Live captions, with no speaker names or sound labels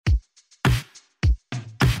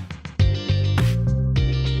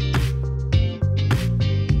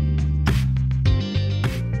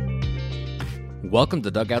Welcome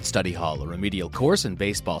to Dugout Study Hall, a remedial course in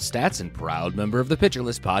baseball stats and proud member of the Pitcher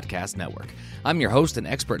List Podcast Network. I'm your host and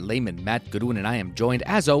expert layman, Matt Goodwin, and I am joined,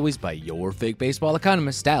 as always, by your fake baseball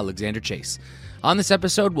economist, Alexander Chase. On this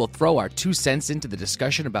episode, we'll throw our 2 cents into the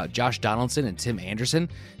discussion about Josh Donaldson and Tim Anderson,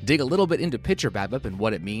 dig a little bit into pitcher BABIP and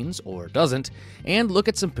what it means, or doesn't, and look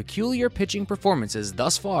at some peculiar pitching performances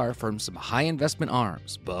thus far from some high-investment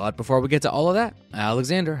arms. But before we get to all of that,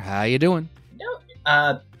 Alexander, how you doing?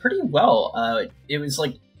 Pretty well. It was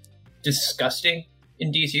disgusting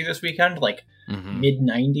in DC this weekend, mid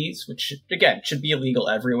 90s, which again should be illegal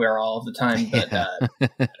everywhere all of the time. But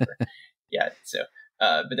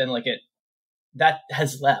but then that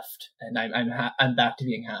has left, and I'm back to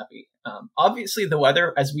being happy. Obviously, the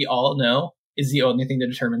weather, as we all know, is the only thing that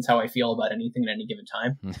determines how I feel about anything at any given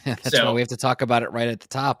time. That's why we have to talk about it right at the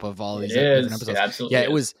top of all these different episodes. It absolutely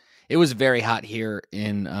is. It was very hot here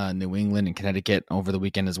in New England and Connecticut over the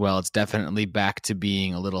weekend as well. It's definitely back to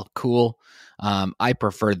being a little cool. I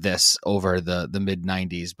prefer this over the mid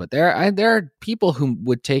 90s, but there are people who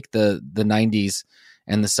would take the 90s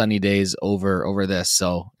and the sunny days over this.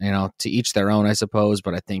 So, to each their own, I suppose.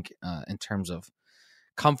 But I think in terms of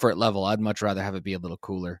comfort level, I'd much rather have it be a little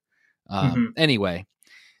cooler. Anyway,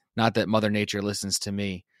 not that Mother Nature listens to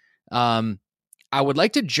me. I would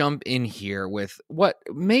like to jump in here with what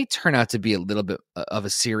may turn out to be a little bit of a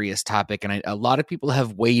serious topic, and a lot of people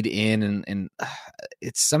have weighed in, and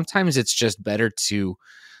sometimes it's just better to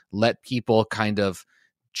let people kind of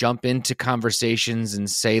jump into conversations and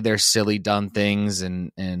say their silly, dumb things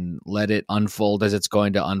and let it unfold as it's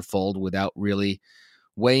going to unfold without really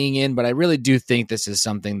weighing in. But I really do think this is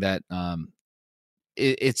something that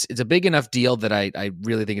it's a big enough deal that I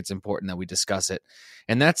really think it's important that we discuss it.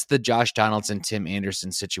 And that's the Josh Donaldson, Tim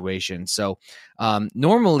Anderson situation. So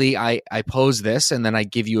normally I pose this and then I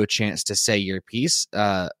give you a chance to say your piece.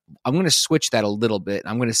 I'm going to switch that a little bit.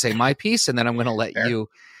 I'm going to say my piece and then I'm going to let you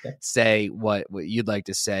say what you'd like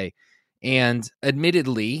to say. And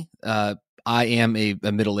admittedly, I am a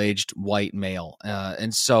middle-aged white male.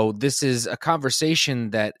 And so this is a conversation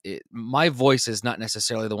that my voice is not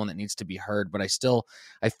necessarily the one that needs to be heard, but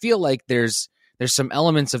I feel like there's some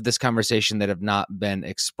elements of this conversation that have not been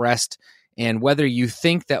expressed. And whether you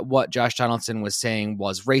think that what Josh Donaldson was saying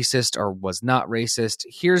was racist or was not racist,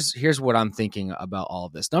 here's what I'm thinking about all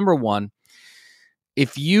of this. Number one,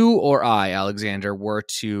 if you or I, Alexander, were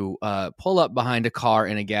to pull up behind a car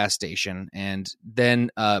in a gas station and then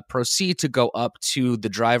proceed to go up to the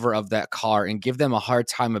driver of that car and give them a hard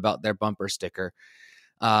time about their bumper sticker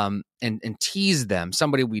and tease them,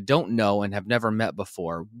 somebody we don't know and have never met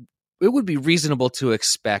before, it would be reasonable to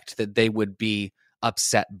expect that they would be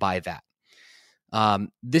upset by that.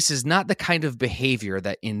 This is not the kind of behavior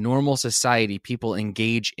that in normal society people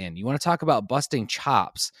engage in. You want to talk about busting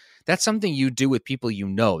chops. That's something you do with people you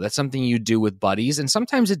know. That's something you do with buddies. And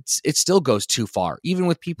sometimes it still goes too far, even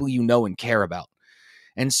with people you know and care about.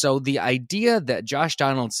 And so the idea that Josh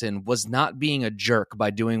Donaldson was not being a jerk by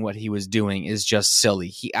doing what he was doing is just silly.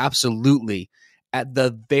 He absolutely, at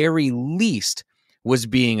the very least, was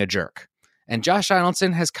being a jerk. And Josh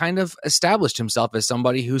Donaldson has kind of established himself as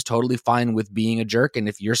somebody who's totally fine with being a jerk. And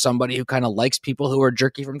if you're somebody who kind of likes people who are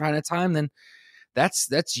jerky from time to time, then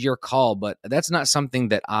that's your call. But that's not something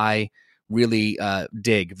that I really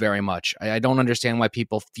dig very much. I don't understand why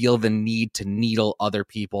people feel the need to needle other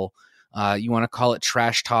people. You want to call it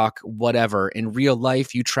trash talk, whatever. In real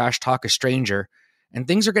life, you trash talk a stranger and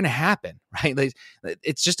things are going to happen, right?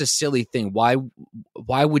 It's just a silly thing. Why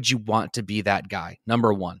would you want to be that guy?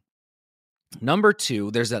 Number one. Number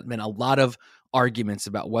two, there's been a lot of arguments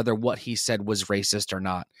about whether what he said was racist or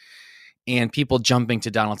not, and people jumping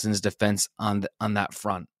to Donaldson's defense on that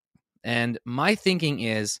front. And my thinking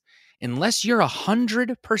is, unless you're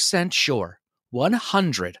 100% sure,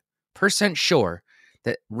 100% sure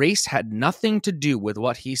that race had nothing to do with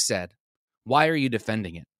what he said, why are you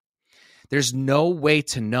defending it? There's no way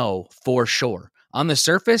to know for sure. On the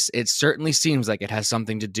surface, it certainly seems like it has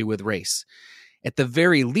something to do with race. At the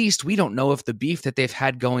very least, we don't know if the beef that they've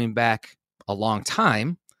had going back a long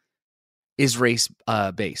time is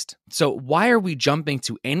race-based. So why are we jumping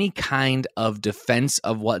to any kind of defense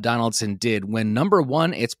of what Donaldson did when, number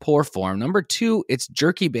one, it's poor form, number two, it's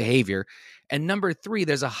jerky behavior, and number three,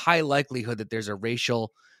 there's a high likelihood that there's a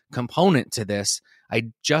racial component to this? I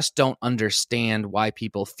just don't understand why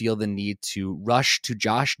people feel the need to rush to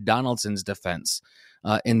Josh Donaldson's defense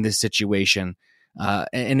in this situation.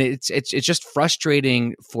 And it's just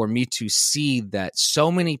frustrating for me to see that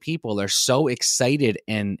so many people are so excited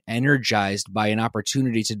and energized by an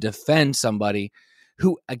opportunity to defend somebody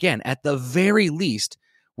who, again, at the very least,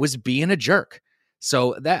 was being a jerk.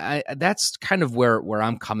 So that's kind of where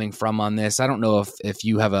I'm coming from on this. I don't know if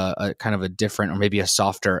you have a kind of a different or maybe a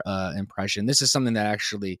softer impression. This is something that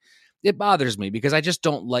actually it bothers me because I just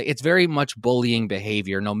don't like. It's very much bullying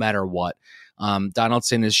behavior, no matter what.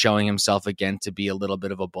 Donaldson is showing himself again to be a little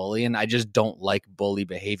bit of a bully, and I just don't like bully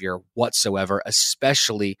behavior whatsoever,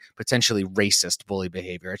 especially potentially racist bully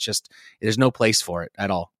behavior. It's just there's no place for it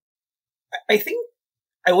at all. I think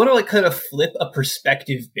I want to like kind of flip a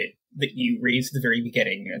perspective bit that you raised at the very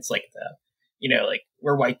beginning. It's like like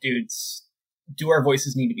we're white dudes. Do our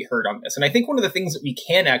voices need to be heard on this? And I think one of the things that we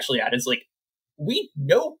can actually add is like, we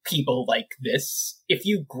know people like this. If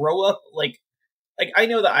you grow up like I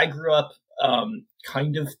know that I grew up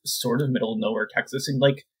kind of sort of middle of nowhere Texas, and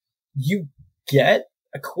like you get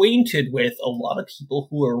acquainted with a lot of people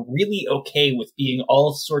who are really okay with being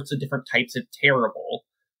all sorts of different types of terrible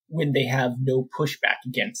when they have no pushback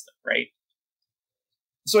against them, right?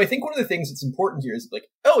 So I think one of the things that's important here is like,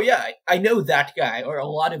 oh yeah, I know that guy, or a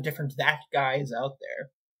lot of different that guys out there.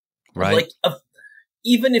 Right. Like,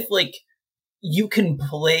 even if like you can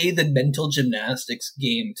play the mental gymnastics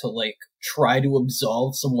game to like try to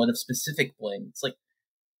absolve someone of specific blame, it's like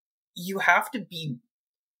you have to be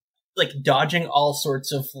like dodging all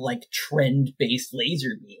sorts of like trend-based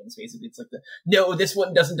laser beams. Basically, it's like no, this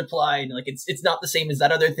one doesn't apply, and like it's not the same as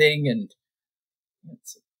that other thing. And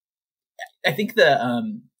I think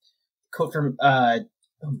the quote from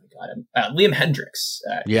Liam Hendricks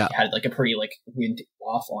had like a pretty like wind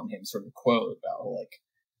off on him sort of quote about like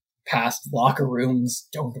past locker rooms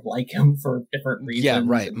don't like him for different reasons. Yeah,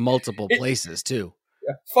 right. Multiple places too.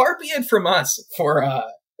 Far be it from us for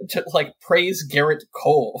to like praise Garrett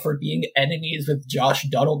Cole for being enemies with Josh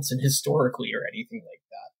Donaldson historically or anything like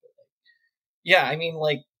that. But like, yeah, I mean,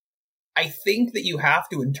 like I think that you have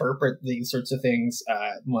to interpret these sorts of things,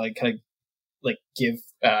 like kind of like give.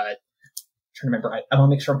 Trying to remember, I want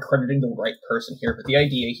to make sure I'm crediting the right person here, but the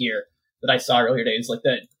idea here that I saw earlier today is like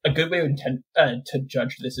that a good way to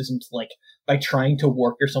judge this isn't like by trying to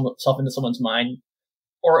work yourself into someone's mind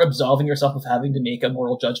or absolving yourself of having to make a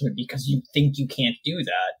moral judgment because you think you can't do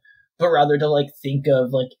that, but rather to like think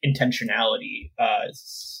of like intentionality.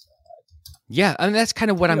 Yeah, I mean that's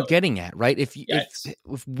kind of what I'm getting at, right? If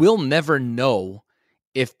we'll never know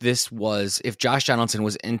if Josh Donaldson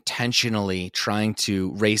was intentionally trying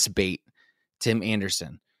to race bait Tim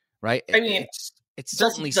Anderson, right? I mean, it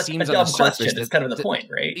certainly seems on the surface that's kind of the point,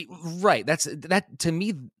 right? Right. That to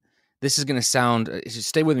me. This is going to sound.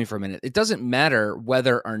 Stay with me for a minute. It doesn't matter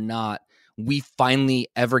whether or not we finally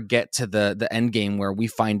ever get to the end game where we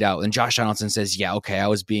find out, and Josh Donaldson says, "Yeah, okay, I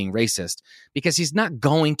was being racist," because he's not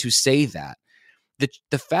going to say that.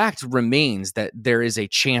 The fact remains that there is a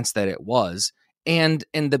chance that it was, and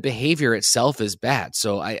the behavior itself is bad.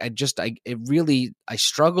 So I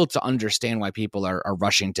struggle to understand why people are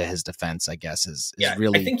rushing to his defense. I guess is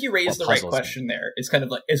really. I think you raised the right question there. It's kind of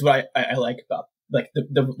like is what I like about like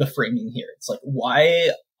the framing here. It's like,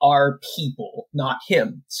 why are people, not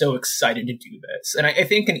him, so excited to do this? And I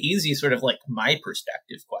think an easy sort of like my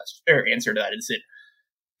perspective question or answer to that is that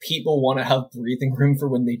people want to have breathing room for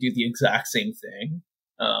when they do the exact same thing.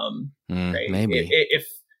 Right? Maybe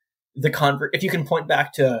if you can point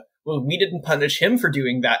back to, well, we didn't punish him for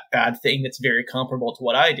doing that bad thing that's very comparable to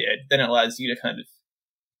what I did, then it allows you to kind of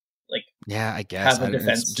like, yeah, I guess have a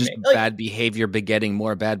defense it's just bad behavior begetting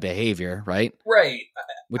more bad behavior, right? Right.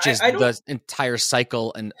 Which is the entire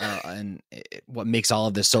cycle and what makes all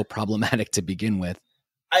of this so problematic to begin with.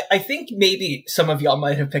 I think maybe some of y'all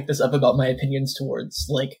might have picked this up about my opinions towards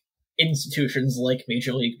like institutions like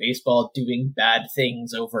Major League Baseball doing bad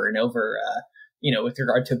things over and over, with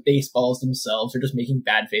regard to baseballs themselves or just making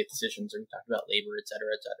bad faith decisions, or we talked about labor, et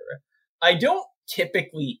cetera, et cetera. I don't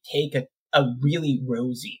typically take a really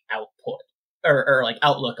rosy output or like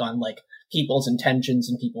outlook on like people's intentions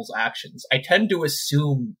and people's actions. I tend to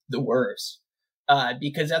assume the worst,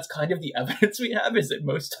 because that's kind of the evidence we have is that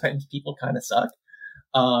most times people kind of suck.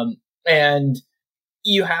 And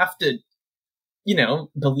you have to,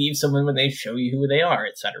 believe someone when they show you who they are,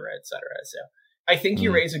 et cetera, et cetera. So I think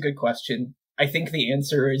you raise a good question. I think the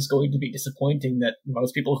answer is going to be disappointing that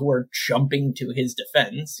most people who are jumping to his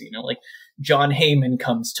defense, like John Heyman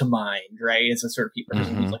comes to mind, right? As a sort of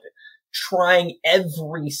person who's like trying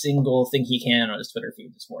every single thing he can on his Twitter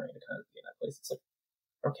feed this morning to kind of be in that place. It's like,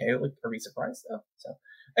 okay, like, are we surprised though? So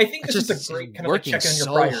I think this is a great kind of like check on your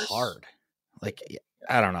priors. Hard. Like,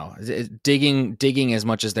 I don't know, digging as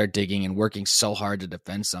much as they're digging and working so hard to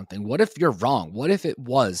defend something. What if you're wrong? What if it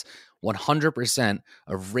was 100%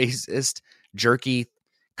 a racist, jerky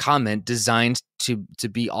comment designed to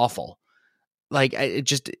be awful? Like,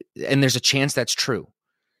 and there's a chance that's true.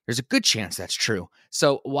 there's a good chance that's true.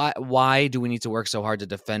 So why do we need to work so hard to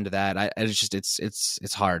defend that?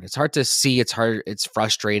 It's hard. It's hard to see. It's hard. It's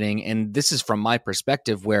frustrating. And this is from my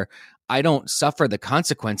perspective, where I don't suffer the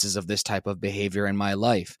consequences of this type of behavior in my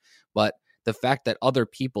life, but the fact that other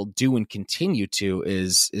people do and continue to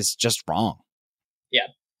is just wrong. Yeah.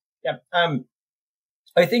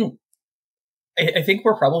 I think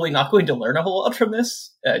we're probably not going to learn a whole lot from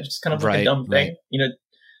this. Just kind of like a dumb thing. Right. You know,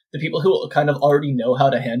 the people who kind of already know how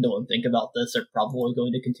to handle and think about this are probably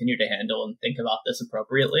going to continue to handle and think about this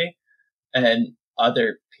appropriately, and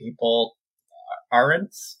other people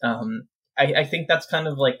aren't. I think that's kind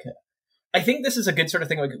of like, I think this is a good sort of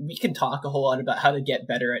thing. Like, we can talk a whole lot about how to get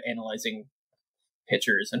better at analyzing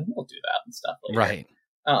pitchers, and we'll do that and stuff later. Right.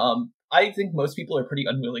 I think most people are pretty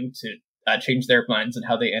unwilling to change their minds and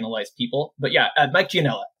how they analyze people. But yeah, Mike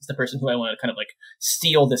Gianella is the person who I want to kind of like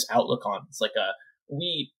steal this outlook on. It's like,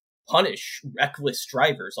 we punish reckless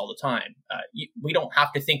drivers all the time. We don't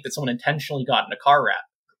have to think that someone intentionally got in a car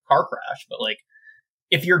crash, but like,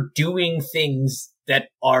 if you're doing things that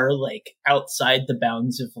are like outside the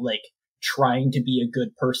bounds of like trying to be a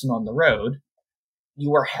good person on the road,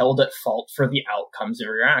 you are held at fault for the outcomes of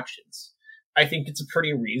your actions. I think it's a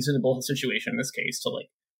pretty reasonable situation in this case to like,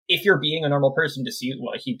 if you're being a normal person, to see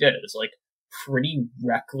what he did is like pretty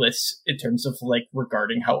reckless in terms of like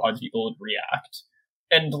regarding how other people would react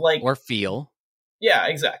and like, or feel. Yeah,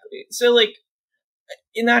 exactly. So like,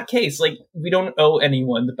 in that case, like, we don't owe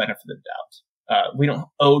anyone the benefit of the doubt. We don't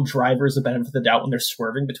owe drivers the benefit of the doubt when they're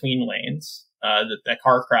swerving between lanes, that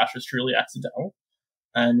car crash was truly accidental.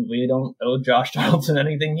 And we don't owe Josh Donaldson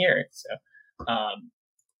anything here. So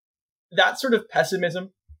that sort of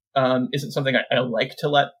pessimism isn't something I like to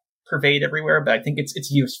let pervade everywhere, but I think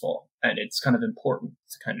it's useful, and it's kind of important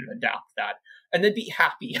to kind of adapt that, and then be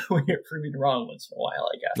happy when you're proven wrong once in a while,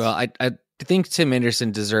 I guess. Well, I think Tim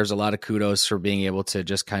Anderson deserves a lot of kudos for being able to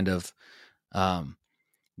just kind of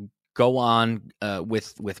go on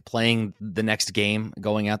with playing the next game,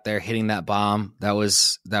 going out there, hitting that bomb. That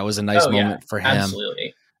was a nice moment for him.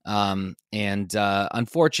 Absolutely. And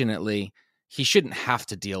unfortunately, he shouldn't have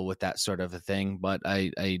to deal with that sort of a thing, but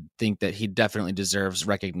I think that he definitely deserves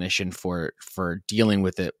recognition for dealing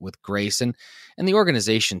with it with grace, and the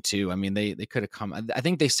organization too. I mean, they could have come. I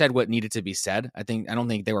think they said what needed to be said. I don't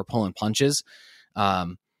think they were pulling punches,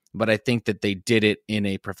 but I think that they did it in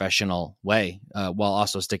a professional way while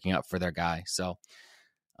also sticking up for their guy. So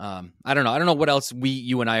I don't know. I don't know what else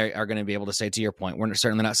you and I are going to be able to say. To your point, we're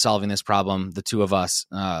certainly not solving this problem, the two of us,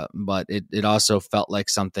 but it also felt like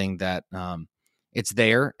something that it's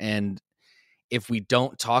there. And if we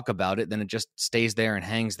don't talk about it, then it just stays there and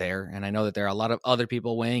hangs there. And I know that there are a lot of other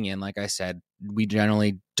people weighing in. Like I said, we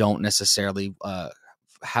generally don't necessarily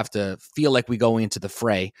have to feel like we go into the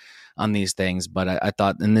fray on these things. But I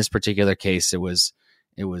thought in this particular case, it was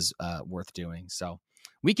worth doing. So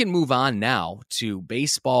we can move on now to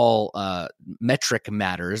baseball metric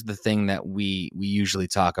matters, the thing that we usually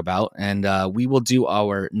talk about. And we will do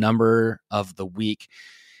our number of the week.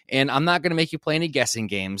 And I'm not going to make you play any guessing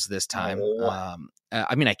games this time.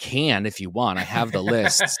 I mean, I can if you want. I have the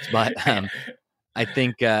lists, but I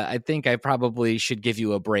think I probably should give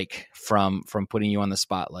you a break from putting you on the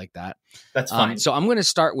spot like that. That's fine. So I'm going to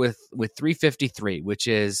start with 353, which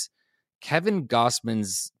is Kevin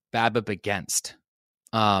Gausman's BABIP against.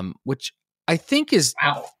 Which I think is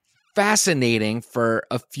fascinating for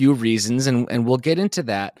a few reasons, and we'll get into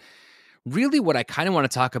that. Really, what I kind of want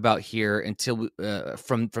to talk about here until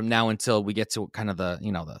from now until we get to kind of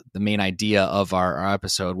the main idea of our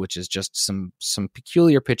episode, which is just some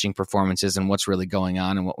peculiar pitching performances and what's really going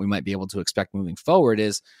on and what we might be able to expect moving forward,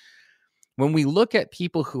 is when we look at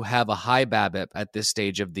people who have a high BABIP at this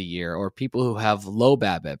stage of the year, or people who have low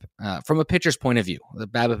BABIP, from a pitcher's point of view, the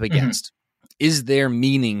BABIP against. Mm-hmm. Is there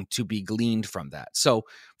meaning to be gleaned from that? So,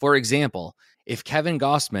 for example, if Kevin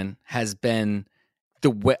Gausman has been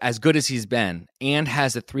as good as he's been and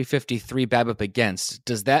has a 353 BABIP against,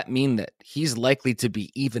 does that mean that he's likely to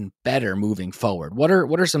be even better moving forward? What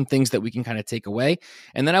are some things that we can kind of take away?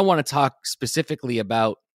 And then I want to talk specifically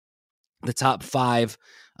about the top five,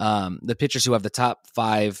 the pitchers who have the top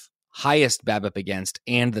five highest BABIP against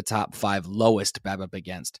and the top five lowest BABIP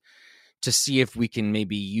against, to see if we can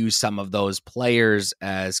maybe use some of those players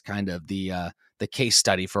as kind of the case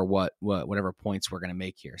study for whatever points we're going to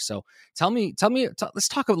make here. So let's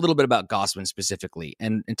talk a little bit about Gausman specifically,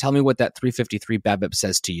 and tell me what that 353 BABIP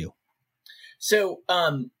says to you. So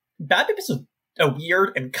BABIP is a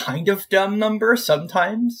weird and kind of dumb number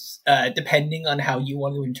sometimes, depending on how you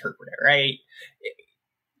want to interpret it, right?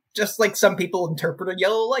 just like some people interpret a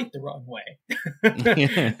yellow light the wrong way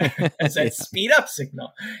as a speed up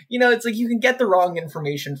signal. It's like you can get the wrong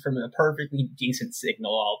information from a perfectly decent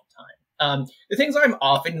signal all the time. The things I'm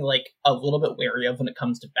often like a little bit wary of when it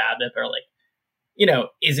comes to BABIP are like,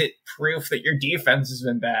 is it proof that your defense has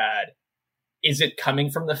been bad? Is it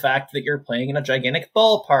coming from the fact that you're playing in a gigantic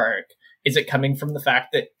ballpark? Is it coming from the fact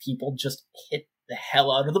that people just hit the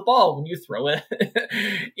hell out of the ball when you throw it?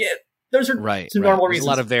 Yeah, those are some normal reasons. There's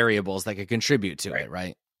a lot of variables that could contribute to it,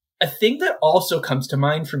 right? A thing that also comes to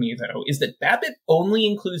mind for me, though, is that BABIP only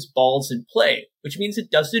includes balls in play, which means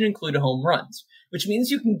it doesn't include home runs, which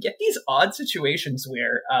means you can get these odd situations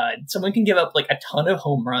where someone can give up like a ton of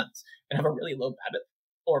home runs and have a really low BABIP,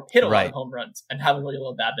 or hit a lot of home runs and have a really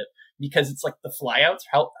low BABIP, because it's like the flyouts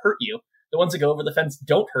hurt you. The ones that go over the fence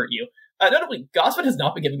don't hurt you. Notably, Gausman has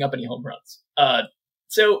not been giving up any home runs.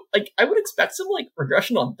 So like I would expect some like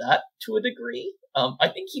regression on that to a degree. I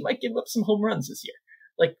think he might give up some home runs this year.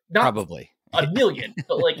 Like not probably a million,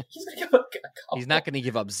 but like he's going to give up a couple. He's not going to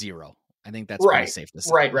give up zero. I think that's pretty safe to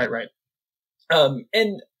say. Right.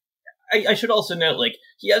 And I should also note, like,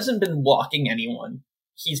 he hasn't been walking anyone.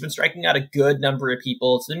 He's been striking out a good number of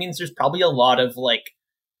people. So that means there's probably a lot of like,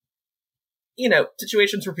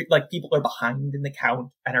 situations where like people are behind in the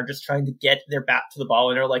count and are just trying to get their bat to the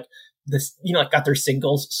ball and are like this, like got their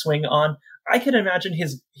singles swing on. I can imagine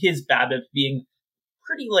his BABIP being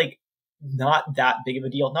pretty like not that big of a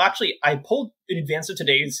deal. No, actually, I pulled in advance of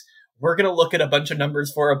today's we're going to look at a bunch of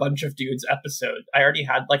numbers for a bunch of dudes episode. I already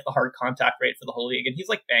had like the hard contact rate for the whole league, and he's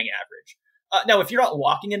like bang average. Now, if you're not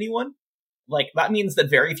walking anyone, like that means that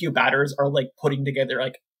very few batters are like putting together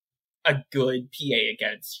like a good PA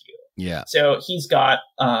against you. Yeah. So he's got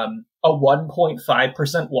a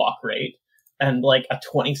 1.5% walk rate and like a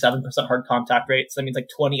 27% hard contact rate. So that means like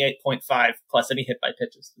 28.5 plus any hit by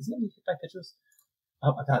pitches. Isn't he hit by pitches?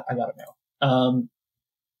 Oh, I gotta know.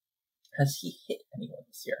 Has he hit anyone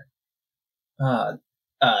this year?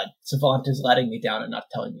 Savant is letting me down and not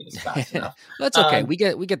telling me this fast enough. That's okay. We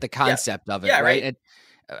get the concept of it, right? And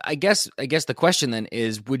I guess the question then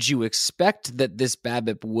is, would you expect that this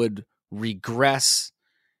BABIP would regress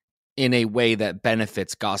in a way that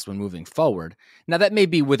benefits Gausman moving forward? Now, that may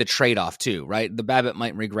be with a trade-off too, right? The BABIP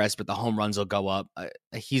might regress, but the home runs will go up.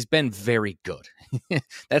 He's been very good.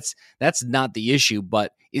 That's not the issue,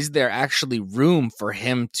 but is there actually room for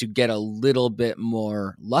him to get a little bit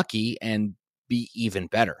more lucky and be even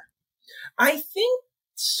better? I think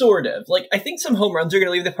sort of. Like, I think some home runs are going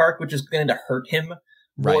to leave the park, which is going to hurt him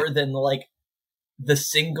more than like the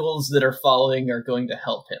singles that are following are going to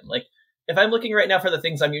help him. Like, if I'm looking right now for the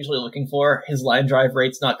things I'm usually looking for, his line drive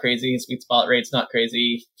rate's not crazy, his sweet spot rate's not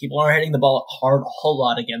crazy, people aren't hitting the ball hard a whole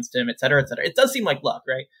lot against him, etc., etc. It does seem like luck,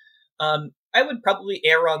 right? I would probably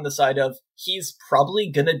err on the side of he's probably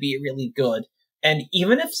gonna be really good, and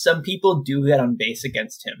even if some people do get on base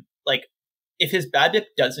against him, like if his BABIP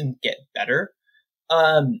doesn't get better,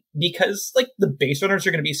 because like the base runners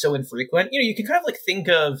are gonna be so infrequent, you can kind of like think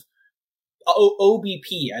of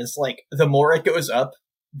OBP as like the more it goes up,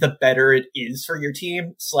 the better it is for your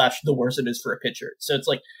team / the worse it is for a pitcher. So it's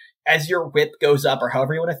like, as your whip goes up, or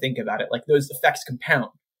however you want to think about it, like those effects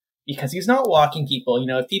compound because he's not walking people.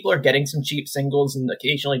 If people are getting some cheap singles and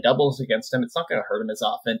occasionally doubles against him, it's not going to hurt him as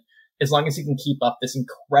often, as long as he can keep up this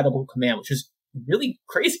incredible command, which is really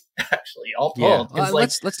crazy, actually, all told. Yeah.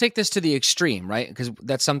 Let's take this to the extreme, right? Because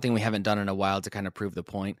that's something we haven't done in a while to kind of prove the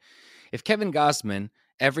point. If Kevin Gausman,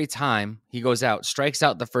 every time he goes out, strikes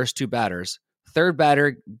out the first two batters, third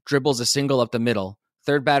batter dribbles a single up the middle,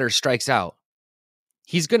 third batter strikes out,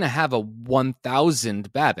 he's going to have a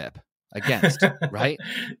 1,000 BABIP against, right?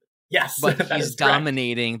 Yes. But he's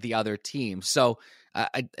dominating the other team. So,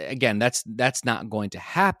 again, that's not going to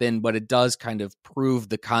happen, but it does kind of prove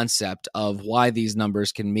the concept of why these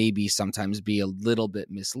numbers can maybe sometimes be a little bit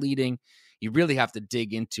misleading. You really have to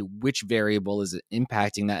dig into which variable is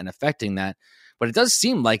impacting that and affecting that. But it does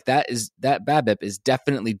seem like that BABIP is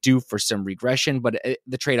definitely due for some regression, but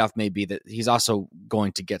the trade-off may be that he's also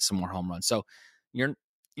going to get some more home runs. So you're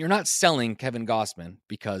not selling Kevin Gausman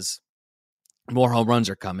because more home runs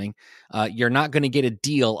are coming. You're not going to get a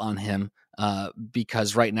deal on him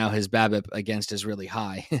because right now his BABIP against is really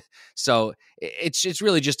high. So it's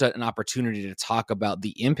really just an opportunity to talk about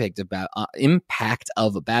the impact of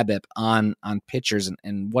BABIP on pitchers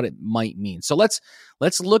and what it might mean. So let's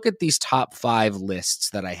look at these top 5 lists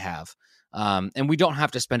that I have. And we don't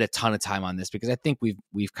have to spend a ton of time on this because I think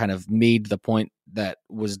we've kind of made the point that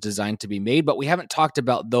was designed to be made, but we haven't talked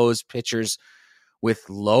about those pitchers with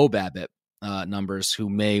low BABIP numbers who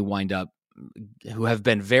may wind up who have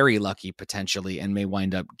been very lucky potentially and may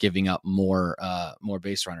wind up giving up more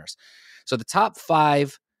base runners. So the top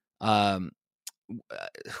 5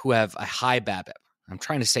 who have a high BABIP. I'm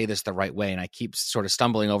trying to say this the right way, and I keep sort of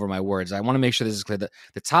stumbling over my words. I want to make sure this is clear.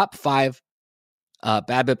 The top 5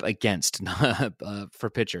 BABIP against for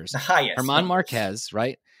pitchers. The highest. German Marquez,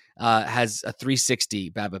 right, has a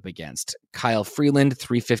 360 BABIP against. Kyle Freeland,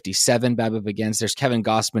 357 BABIP against. There's Kevin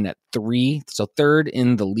Gausman at 3, so third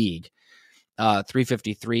in the league,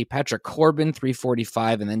 353. Patrick Corbin,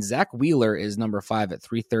 345, and then Zach Wheeler is number 5 at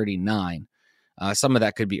 339. Some of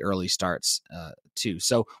that could be early starts too.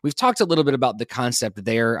 So we've talked a little bit about the concept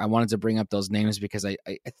there. I wanted to bring up those names because I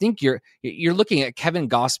think you're looking at Kevin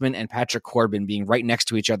Gausman and Patrick Corbin being right next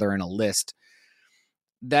to each other in a list.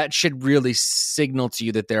 That should really signal to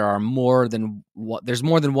you that there's more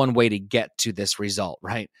than one way to get to this result,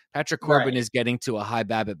 right? Patrick Corbin is getting to a high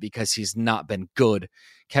BABIP because he's not been good.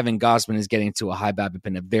 Kevin Gausman is getting to a high BABIP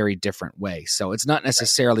in a very different way. So it's not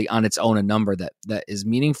necessarily on its own a number that is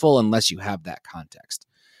meaningful unless you have that context.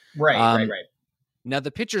 Right. Now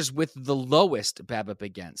the pitchers with the lowest BABIP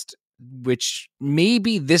against, which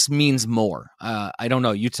maybe this means more. I don't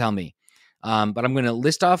know. You tell me. But I'm going to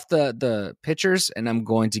list off the pitchers and I'm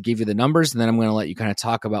going to give you the numbers, and then I'm going to let you kind of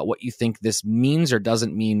talk about what you think this means or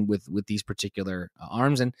doesn't mean with these particular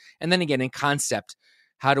arms. And then again, in concept,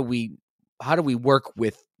 how do we work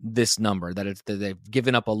with this number that they've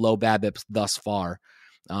given up a low BABIP thus far?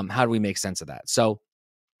 How do we make sense of that? So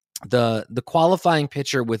the qualifying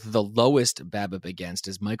pitcher with the lowest BABIP against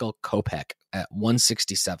is Michael Kopech at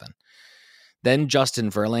 167. Then Justin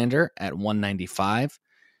Verlander at 195.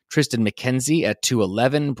 Tristan McKenzie at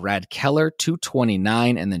 211, Brad Keller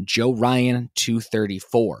 229, and then Joe Ryan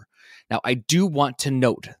 234. Now, I do want to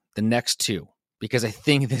note the next 2 because I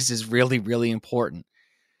think this is really, really important.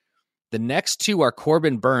 The next 2 are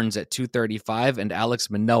Corbin Burnes at 235 and Alex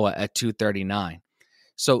Manoah at 239.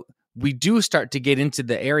 So we do start to get into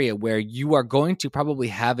the area where you are going to probably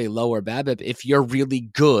have a lower BABIP if you're really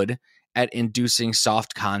good at inducing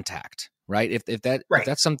soft contact. Right. If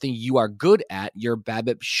that's something you are good at, your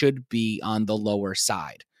BABIP should be on the lower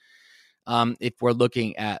side. If we're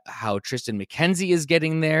looking at how Tristan McKenzie is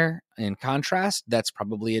getting there, in contrast, that's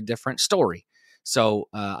probably a different story. So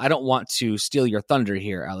I don't want to steal your thunder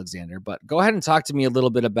here, Alexander, but go ahead and talk to me a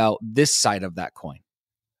little bit about this side of that coin.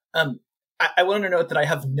 I want to note that I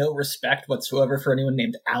have no respect whatsoever for anyone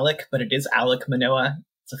named Alec, but it is Alek Manoah.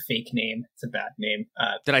 It's a fake name. It's a bad name.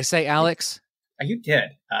 Did I say Alex? You did.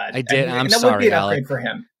 I did. I'm sorry, that would be an upgrade for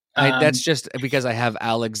him. That's just because I have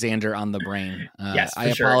Alexander on the brain. Yes, I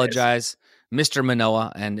apologize, Mr.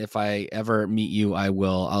 Manoah. And if I ever meet you, I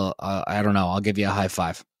will. I don't know. I'll give you a high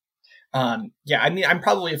five. Yeah, I mean, I'm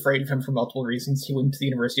probably afraid of him for multiple reasons. He went to the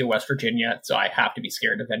University of West Virginia, so I have to be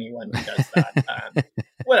scared of anyone who does that.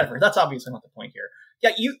 Whatever. That's obviously not the point here.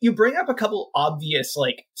 Yeah, you bring up a couple obvious,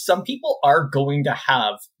 like, some people are going to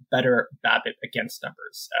have better BABIP against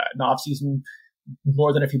numbers. In the offseason,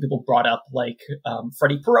 more than a few people brought up, like,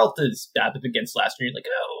 Freddie Peralta's BABIP against last year. Like,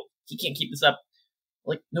 oh, he can't keep this up.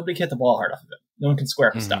 Like, nobody can hit the ball hard off of him. No one can square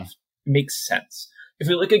up his stuff. It makes sense. If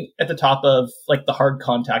we look at the top of, like, the hard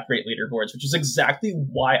contact rate leaderboards, which is exactly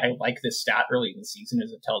why I like this stat early in the season,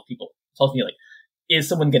 is it tells me, like, is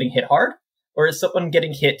someone getting hit hard, or is someone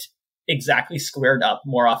getting hit exactly squared up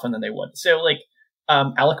more often than they would? So, like,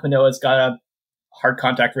 Alek Manoah's got a hard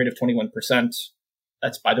contact rate of 21%.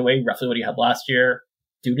 That's, by the way, roughly what he had last year.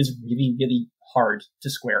 Dude is really, really hard to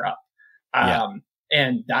square up.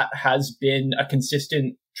 And that has been a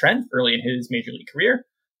consistent trend early in his major league career.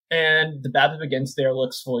 And the BABIP against there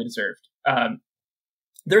looks fully deserved.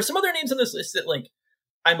 There are some other names on this list that, like,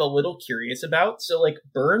 I'm a little curious about. So, like,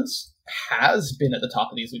 Burnes has been at the top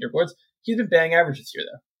of these leaderboards. He's been batting average this year,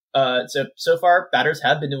 though. So far, batters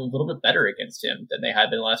have been doing a little bit better against him than they had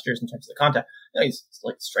been last year in terms of the contact. No, he's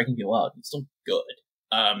like striking people out. He's still good.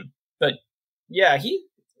 But yeah, you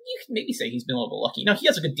can maybe say he's been a little bit lucky. Now, he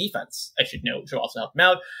has a good defense, I should note, which will also help him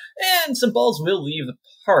out. And some balls will leave the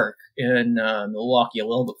park in Milwaukee a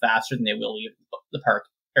little bit faster than they will leave the park,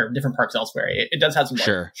 or different parks elsewhere. It does have some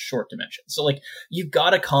short dimensions. So, like, you've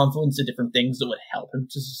got a confluence of different things that would help him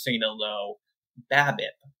to sustain a low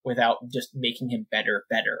BABIP without just making him better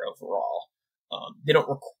overall. They don't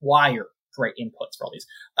require great inputs for all these.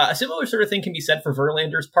 A similar sort of thing can be said for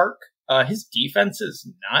Verlander's park. His defense has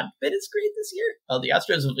not been as great this year. The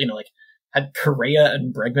Astros have, had Correa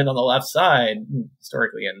and Bregman on the left side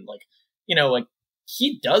historically, and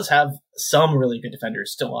he does have some really good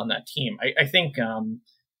defenders still on that team. I think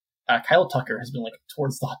Kyle Tucker has been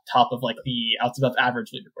towards the top of the outs above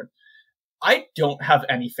average leaderboard. I don't have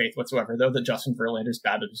any faith whatsoever, though, that Justin Verlander's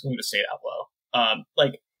bad. I'm just going to say it out loud.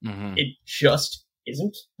 It just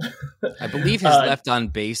isn't. I believe his left on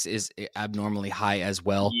base is abnormally high as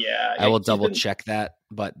well. Yeah. I will double check that.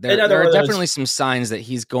 But there are definitely some signs that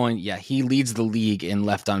he's going, he leads the league in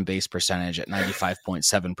left on base percentage at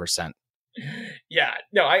 95.7%. Yeah,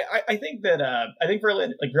 no, I think that I think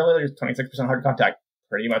Verlander's 26% hard contact,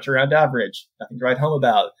 pretty much around average. Nothing to write home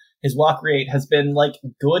about. His walk rate has been like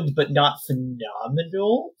good but not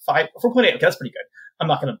phenomenal. 4.8. Okay, that's pretty good. I'm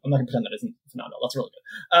not gonna pretend that isn't phenomenal. That's really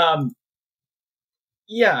good.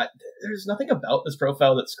 Yeah, there's nothing about this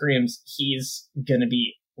profile that screams he's gonna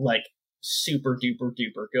be like super duper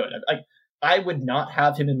duper good. I would not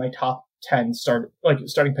have him in my top 10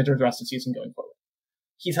 starting pitcher the rest of the season going forward.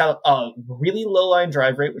 He's had a really low line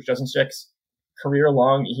drive rate, which doesn't stick career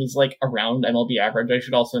long. He's like around MLB average. I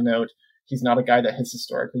should also note he's not a guy that has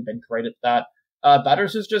historically been great at that.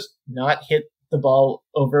 Batters has just not hit the ball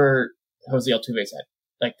over Jose Altuve's head.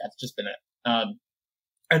 Like, that's just been it.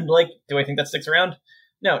 And like, do I think that sticks around?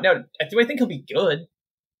 No. Do I think he'll be good?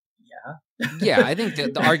 Yeah. Yeah, I think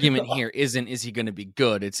that the argument here isn't, is he going to be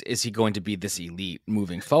good? It's, is he going to be this elite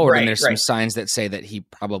moving forward? And there's some signs that say that he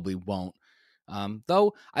probably won't.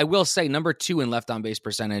 Though I will say number 2 in left on base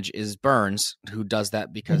percentage is Burns, who does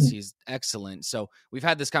that because he's excellent. So we've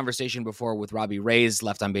had this conversation before with Robbie Ray's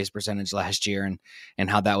left on base percentage last year and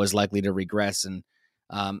how that was likely to regress. And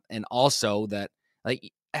also that, like,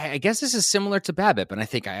 I guess this is similar to BABIP. And I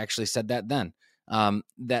think I actually said that then,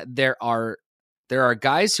 that there are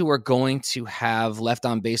guys who are going to have left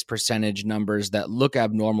on base percentage numbers that look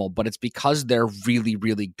abnormal, but it's because they're really,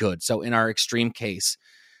 really good. So in our extreme case,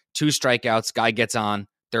 2 strikeouts, guy gets on,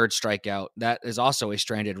 3rd strikeout. That is also a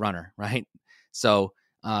stranded runner, right? So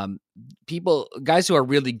guys who are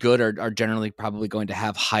really good are generally probably going to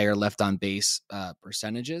have higher left on base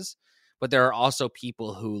percentages, but there are also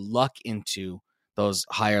people who luck into those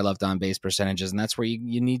higher left on base percentages. And that's where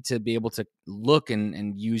you need to be able to look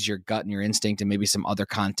and use your gut and your instinct and maybe some other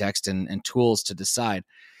context and tools to decide.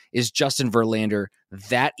 Is Justin Verlander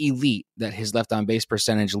that elite that his left on base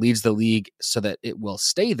percentage leads the league so that it will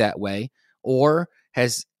stay that way? Or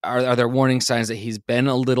are there warning signs that he's been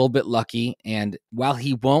a little bit lucky, and while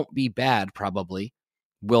he won't be bad, probably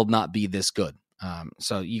will not be this good?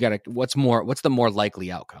 So you got to, what's the more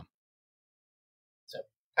likely outcome? So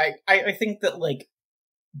I think that, like,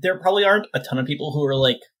 there probably aren't a ton of people who are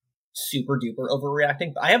like super duper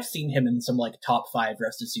overreacting, but I have seen him in some like top 5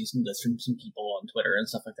 rest of season lists from some people on Twitter and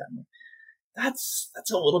stuff like that. Like, that's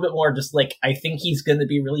a little bit more just like, I think he's going to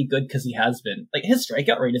be really good because he has been. Like, his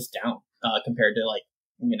strikeout rate is down compared to, like,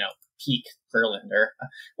 peak Verlander,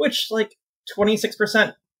 which, like,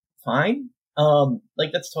 26%, fine.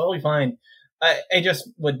 Like, that's totally fine. I just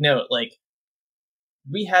would note, like,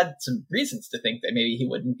 we had some reasons to think that maybe he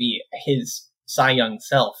wouldn't be his Cy Young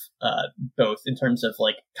self, both in terms of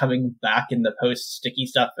like coming back in the post sticky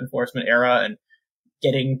stuff enforcement era and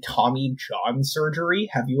getting Tommy John surgery.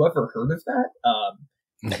 Have you ever heard of that?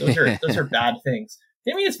 Those are bad things.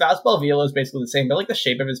 I mean, his fastball velo is basically the same, but like the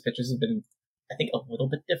shape of his pitches has been, I think, a little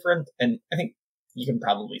bit different. And I think you can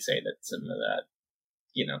probably say that some of that,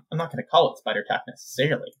 I'm not going to call it spider tack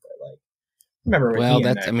necessarily, but like, remember when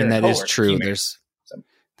that is true.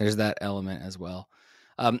 There's that element as well.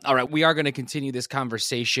 All right, we are going to continue this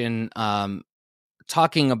conversation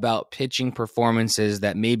talking about pitching performances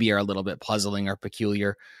that maybe are a little bit puzzling or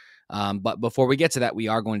peculiar. But before we get to that, we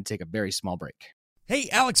are going to take a very small break. Hey,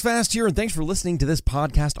 Alex Fast here, and thanks for listening to this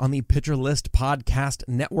podcast on the Pitcher List Podcast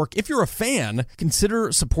Network. If you're a fan,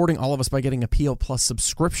 consider supporting all of us by getting a PL Plus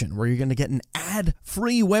subscription, where you're going to get an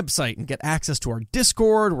ad-free website and get access to our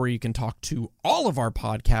Discord, where you can talk to all of our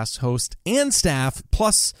podcast hosts and staff.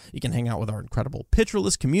 Plus, you can hang out with our incredible Pitcher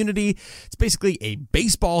List community. It's basically a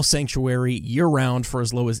baseball sanctuary year-round for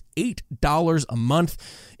as low as $8 a month.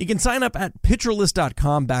 You can sign up at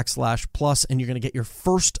pitcherlist.com/plus, and you're going to get your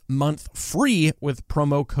first month free with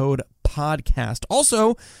promo code podcast.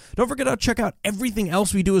 Also, don't forget to check out everything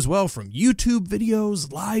else we do as well, from YouTube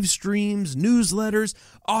videos, live streams, newsletters,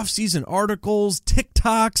 off-season articles,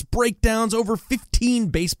 TikToks, breakdowns, over 15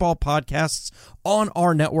 baseball podcasts on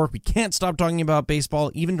our network. We can't stop talking about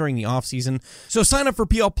baseball even during the off-season. So sign up for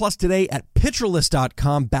PL Plus today at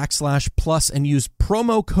pitcherlist.com/plus and use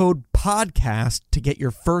promo code podcast to get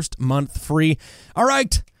your first month free. All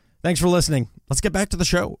right. Thanks for listening. Let's get back to the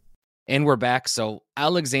show. And we're back. So,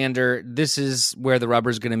 Alexander, this is where the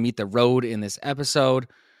rubber's going to meet the road in this episode.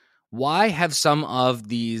 Why have some of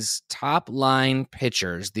these top-line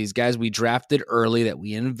pitchers, these guys we drafted early that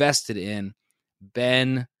we invested in,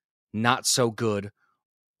 been not so good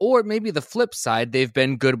Or maybe the flip side, they've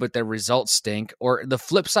been good, but their results stink. Or the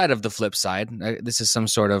flip side of the flip side, this is some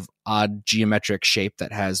sort of odd geometric shape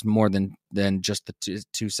that has more than just the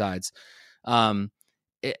two sides. And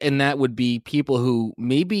that would be people who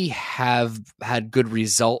maybe have had good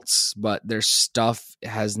results, but their stuff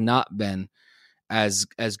has not been as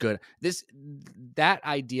good. That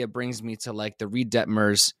idea brings me to like the Reed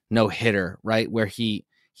Detmers no hitter, right? Where he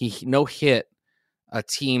no hit a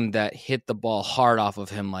team that hit the ball hard off of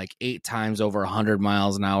him like 8 times over 100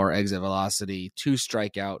 miles an hour exit velocity, 2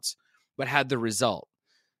 strikeouts, but had the result.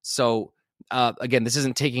 So again, this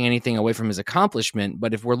isn't taking anything away from his accomplishment,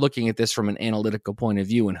 but if we're looking at this from an analytical point of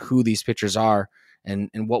view and who these pitchers are and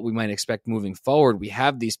what we might expect moving forward, we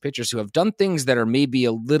have these pitchers who have done things that are maybe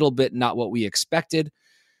a little bit not what we expected.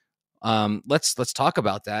 Let's talk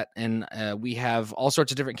about that. And we have all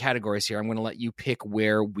sorts of different categories here. I'm going to let you pick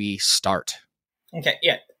where we start. Okay,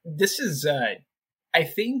 yeah. This is, I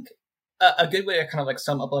think, a good way to kind of like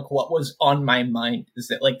sum up like what was on my mind is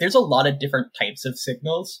that like there's a lot of different types of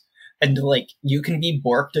signals, and like you can be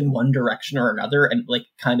borked in one direction or another, and like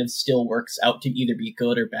kind of still works out to either be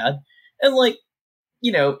good or bad. And like,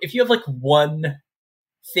 you know, if you have like one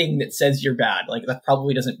thing that says you're bad, like that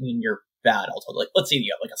probably doesn't mean you're bad. Also, like let's say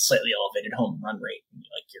you have like a slightly elevated home run rate, and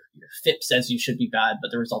like your FIP says you should be bad,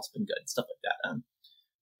 but the results have been good, stuff like that.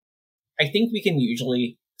 I think we can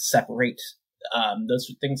usually separate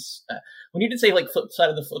those things. When you did say like flip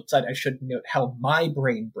side of the flip side, I should note how my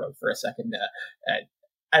brain broke for a second.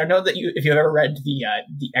 I don't know that if you've ever read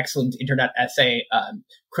the excellent internet essay,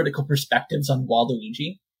 Critical Perspectives on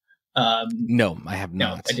Waluigi. No, I have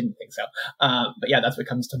not. No, I didn't think so. But yeah, that's what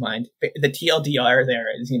comes to mind. The TLDR there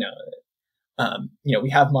is, we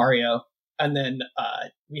have Mario, and then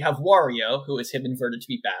we have Wario, who is him inverted to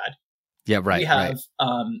be bad. Yeah, right. We have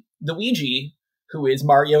Luigi, who is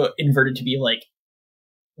Mario inverted to be like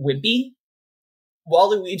wimpy.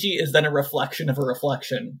 Waluigi is then a reflection of a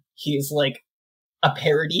reflection. He's like a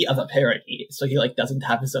parody of a parody, so he like doesn't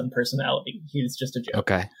have his own personality. He's just a joke.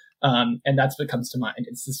 Okay. And that's what comes to mind.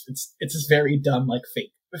 It's this very dumb like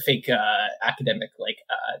fake academic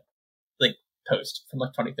like post from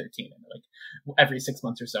like 2013, and like every 6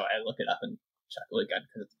 months or so I look it up and check really good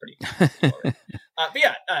because it's pretty cool. But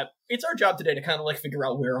yeah, it's our job today to kind of like figure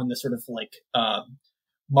out where on this sort of like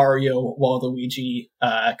Mario, Waluigi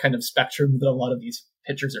kind of spectrum that a lot of these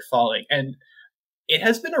pitchers are falling. And it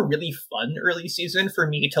has been a really fun early season for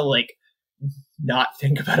me to like not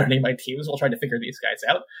think about any of my teams while trying to figure these guys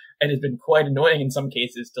out. And it's been quite annoying in some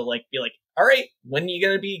cases to like be like, all right, when are you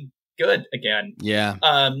going to be good again? Yeah.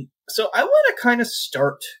 So I want to kind of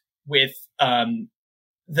start with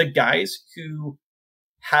the guys who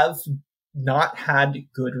have not had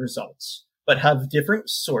good results, but have different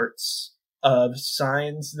sorts of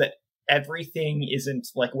signs that everything isn't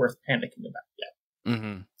like worth panicking about yet.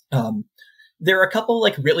 Mm-hmm. There are a couple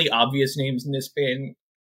like really obvious names in this bin,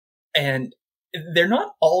 and they're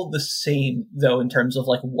not all the same though in terms of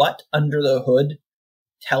like what under the hood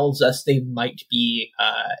tells us they might be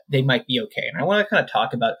okay. And I want to kind of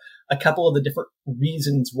talk about a couple of the different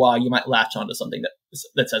reasons why you might latch onto something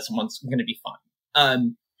that says someone's going to be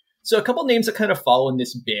fine. So a couple names that kind of fall in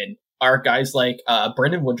this bin are guys like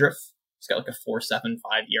Brendan Woodruff. He's got like a 4.75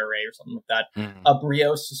 ERA or something like that. Mm-hmm.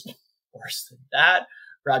 Brios is worse than that.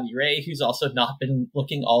 Robbie Ray, who's also not been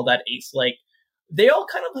looking all that ace-like. They all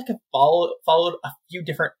kind of like have followed a few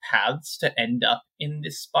different paths to end up in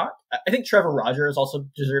this spot. I think Trevor Rogers also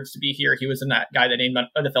deserves to be here. He was in that guy that named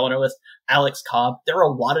the fellow on our list, Alex Cobb. There are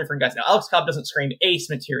a lot of different guys. Now, Alex Cobb doesn't scream ace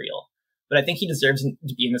material, but I think he deserves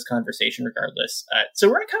to be in this conversation regardless. So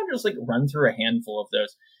we're going to kind of just like run through a handful of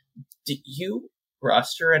those. Do you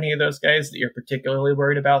roster any of those guys that you're particularly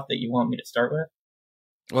worried about that you want me to start with?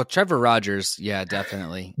 Well, Trevor Rogers, yeah,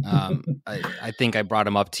 definitely. I think I brought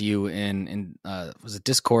him up to you in was it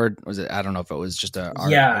Discord? Was it? I don't know if it was just our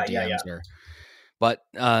DMs here. But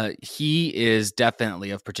he is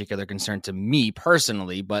definitely of particular concern to me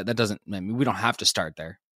personally. But that doesn't. I mean, we don't have to start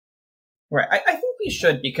there. Right. I think we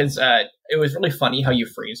should, because it was really funny how you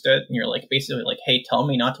phrased it. And you're like basically like, "Hey, tell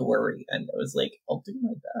me not to worry," and I was like, "I'll do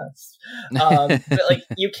my best." But like,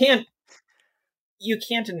 you can't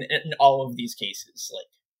in all of these cases like.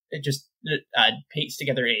 It just paste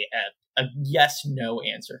together a yes/no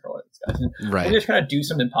answer for all of these guys. Right. We're just kind of do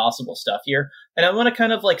some impossible stuff here, and I want to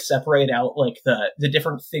kind of like separate out like the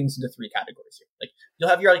different things into 3 categories here. Like you'll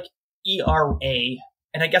have your like ERA,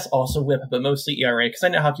 and I guess also WHIP, but mostly ERA because I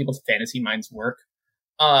know how people's fantasy minds work.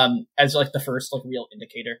 As like the first like real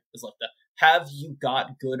indicator is like the have you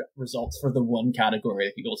got good results for the one category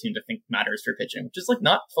that people seem to think matters for pitching, which is like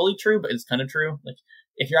not fully true, but it's kind of true. Like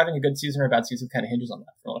if you're having a good season or a bad season, kind of hinges on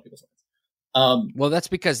that for a lot of people's minds. Well, that's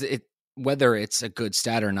because whether it's a good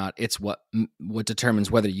stat or not, it's what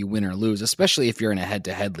determines whether you win or lose, especially if you're in a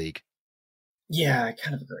head-to-head league. Yeah, I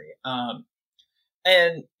kind of agree.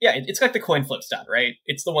 And yeah, it's like the coin flip stat, right?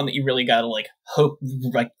 It's the one that you really gotta like hope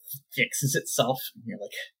like fixes itself. And you're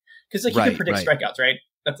like, because like you can predict strikeouts, right?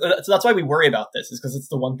 That's why we worry about this, is because it's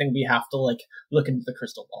the one thing we have to like look into the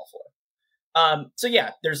crystal ball for. So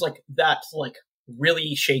yeah, there's like that like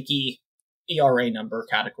really shaky ERA number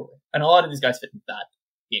category, and a lot of these guys fit in that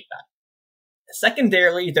being that.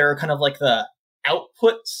 Secondarily, there are kind of like the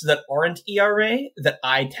outputs that aren't ERA that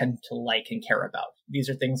I tend to like and care about. These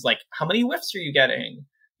are things like, how many whiffs are you getting?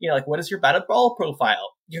 You know, like, what is your batted ball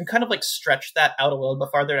profile? You can kind of like stretch that out a little bit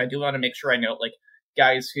farther. And I do want to make sure I note like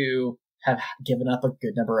guys who have given up a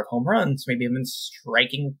good number of home runs, maybe have been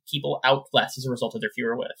striking people out less as a result of their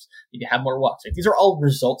fewer whiffs. Maybe have more walks. These are all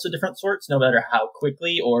results of different sorts, no matter how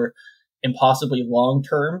quickly or impossibly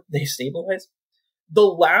long-term they stabilize. The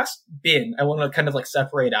last bin I want to kind of like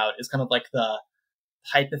separate out is kind of like the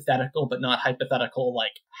hypothetical, but not hypothetical,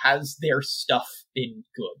 like, has their stuff been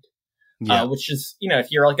good? Yeah. Which is, you know, if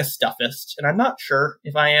you're like a stuffist, and I'm not sure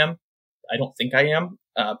if I am, I don't think I am,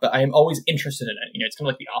 but I am always interested in it. You know, it's kind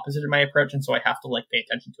of like the opposite of my approach, and so I have to like pay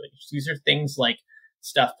attention to it. These are things like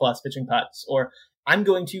stuff plus pitching putts, or I'm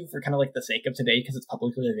going to, for kind of like the sake of today, because it's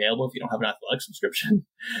publicly available if you don't have an Athletic subscription.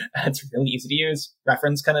 It's really easy to use.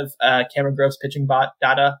 Reference kind of Cameron Grove's pitching bot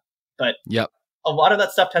data, but a lot of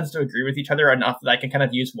that stuff tends to agree with each other enough that I can kind of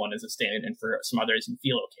use one as a stand-in for some others and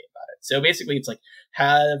feel okay about it. So basically, it's like,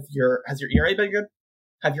 has your ERA been good?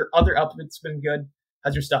 Have your other outputs been good?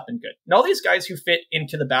 Has your stuff been good? And all these guys who fit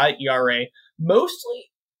into the bad ERA mostly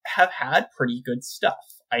have had pretty good stuff,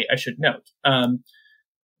 I should note.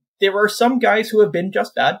 There are some guys who have been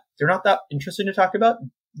just bad. They're not that interesting to talk about.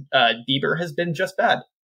 Bieber has been just bad.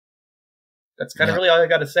 That's kind of really all I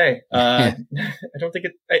got to say. I don't think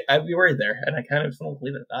I'd be worried there, and I kind of just want to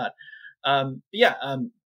leave it at that.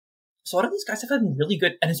 So a lot of these guys have had really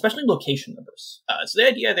good, and especially location numbers. So the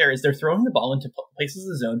idea there is they're throwing the ball into places of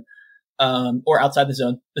the zone, or outside the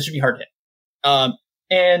zone. This should be hard to hit.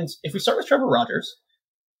 And if we start with Trevor Rogers,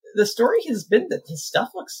 the story has been that his stuff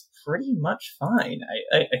looks pretty much fine,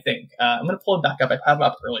 I think. I'm going to pull him back up. I had him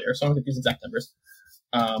up earlier, so I'm going to get these exact numbers.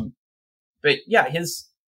 But yeah, his,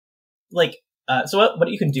 like, so what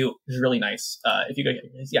you can do is really nice. If you go,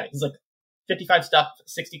 he's like 55 stuff,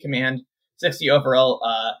 60 command, 60 overall.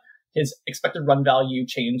 His expected run value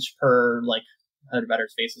change per, like, 100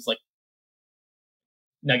 batters face is like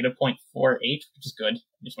negative 0.48, which is good.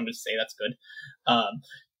 I just wanted to say that's good.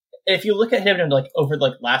 If you look at him like over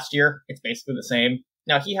like last year, it's basically the same.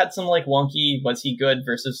 Now he had some like wonky, was he good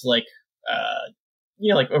versus like,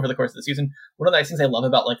 you know, like over the course of the season. One of the nice things I love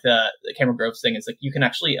about like the Cameron Groves thing is like you can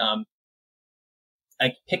actually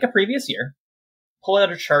like pick a previous year, pull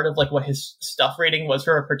out a chart of like what his stuff rating was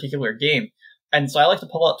for a particular game. And so I like to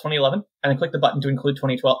pull out 2011 and then click the button to include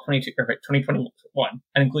 2012, 22, or 2021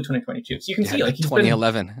 and include 2022. So you can see like he's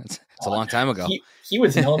 2011. It's a long time ago. He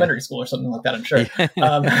was in elementary school or something like that, I'm sure.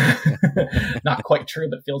 Not quite true,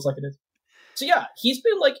 but feels like it is. So yeah, he's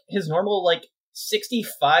been like his normal like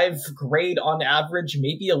 65 grade on average,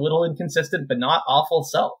 maybe a little inconsistent, but not awful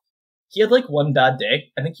self. He had like one bad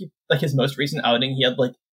day. I think like his most recent outing, he had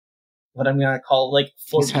like what I'm gonna call like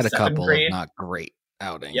 47 he's had a couple grade. Of not great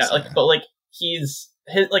outings. Yeah, like but like he's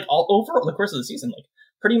hit like all over the course of the season, like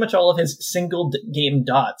pretty much all of his single game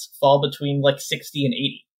dots fall between like 60 and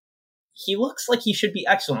 80. He looks like he should be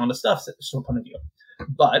excellent on the stuff point of view.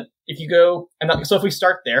 But if you go, and so if we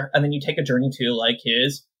start there, and then you take a journey to like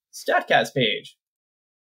his StatCast page,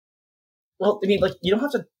 well, I mean, like you don't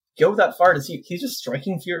have to go that far to see he's just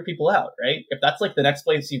striking fewer people out, right? If that's like the next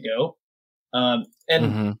place you go,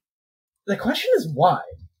 and the question is why.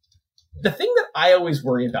 The thing that I always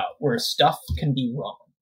worry about, where stuff can be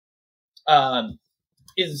wrong,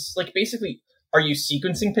 is like basically, are you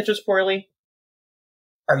sequencing pitches poorly?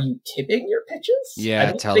 Are you tipping your pitches? Yeah, I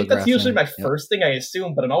don't think that's usually my first thing I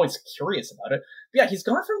assume, but I'm always curious about it. But yeah, he's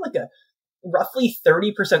gone from like a roughly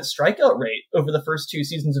 30% strikeout rate over the first 2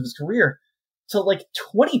 seasons of his career to like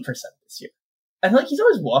 20% this year. And like he's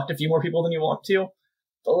always walked a few more people than you want to,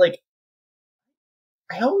 but like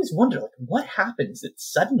I always wonder like what happens that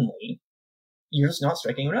suddenly you're just not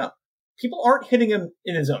striking him out. People aren't hitting him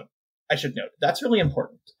in his zone. I should note that's really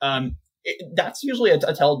important. That's usually a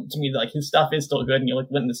tell to me that like his stuff is still good, and you're like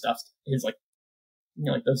when the stuff is like, you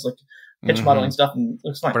know, like those like pitch modeling stuff and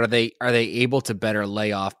looks fine. But are they able to better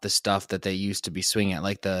lay off the stuff that they used to be swinging at,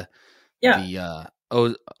 like the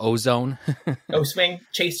ozone, swing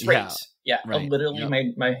chase rate? Yeah, Right. literally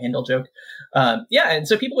Yep. my handle joke. Yeah, and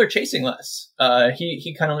so people are chasing less.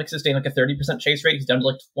 He kind of like sustained like a 30% chase rate. He's down to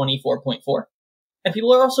like 24.4. And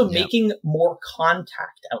people are also Yep. making more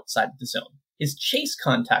contact outside the zone. His chase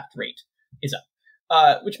contact rate is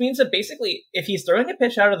up, which means that basically if he's throwing a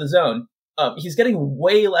pitch out of the zone, he's getting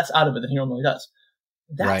way less out of it than he normally does.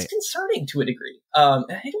 That's Right. concerning to a degree. And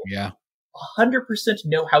I don't Yeah. 100%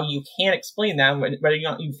 know how you can explain that, whether or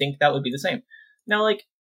not you think that would be the same. Now, like,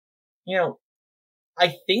 you know,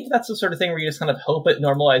 I think that's the sort of thing where you just kind of hope it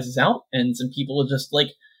normalizes out and some people will just,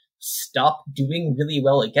 like, stop doing really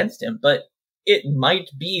well against him. But it might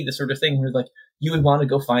be the sort of thing where, like, you would want to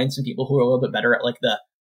go find some people who are a little bit better at, like,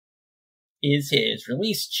 is his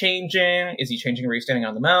release changing? Is he changing where he's standing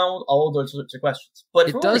on the mound? All of those sorts of questions. But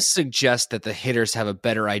It does suggest that the hitters have a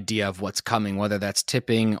better idea of what's coming, whether that's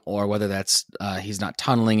tipping or whether that's he's not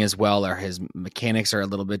tunneling as well, or his mechanics are a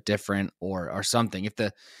little bit different, or something. If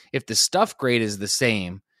the stuff grade is the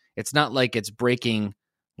same, it's not like it's breaking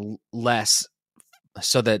less,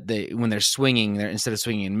 so that when they're swinging, instead of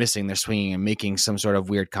swinging and missing, they're swinging and making some sort of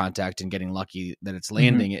weird contact and getting lucky that it's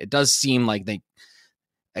landing. It does seem like they,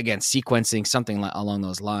 again, sequencing something along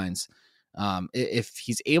those lines. If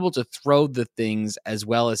he's able to throw the things as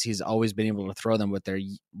well as he's always been able to throw them, but they're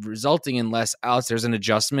resulting in less outs, there's an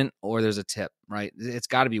adjustment or there's a tip, right? It's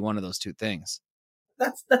got to be one of those two things.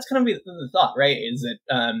 That's kind of the thought, right? Is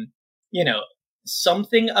that,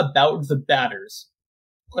 something about the batters,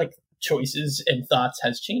 like choices and thoughts,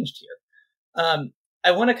 has changed here.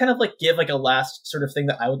 I want to kind of like give like a last sort of thing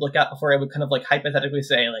that I would look at before I would kind of like hypothetically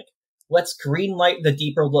say, like, let's green light the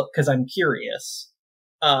deeper look because I'm curious.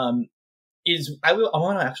 I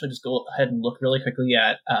want to actually just go ahead and look really quickly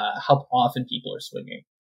at how often people are swinging.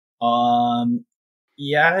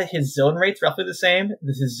 Yeah, his zone rate's roughly the same.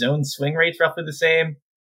 His zone swing rate's roughly the same.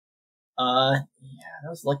 Yeah, that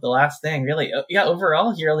was like the last thing, really. Yeah,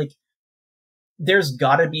 overall here, like, there's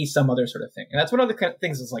got to be some other sort of thing, and that's one of the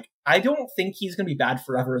things. Is like, I don't think he's going to be bad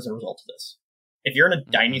forever as a result of this. If you're in a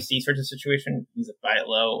dynasty sort of situation, he's a buy it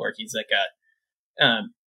low, or he's like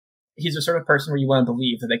he's a sort of person where you want to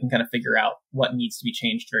believe that they can kind of figure out what needs to be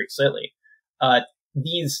changed very slightly.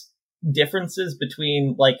 These differences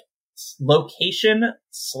between like location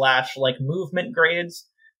 / like movement grades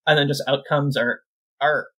and then just outcomes are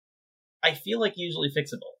I feel like usually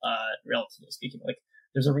fixable, relatively speaking. Like,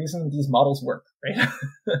 there's a reason these models work, right?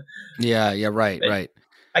 Yeah, right.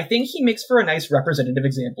 I think he makes for a nice representative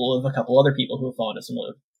example of a couple other people who have fallen into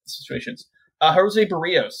similar situations. Jose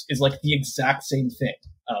Barrios is like the exact same thing,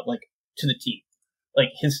 like to the T. Like,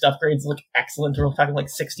 his stuff grades look excellent. We're talking like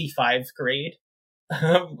 65 grade,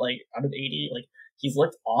 like out of 80. Like, he's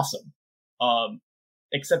looked awesome,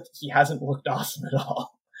 except he hasn't looked awesome at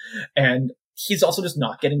all. And he's also just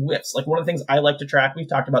not getting whiffs. Like, one of the things I like to track, we've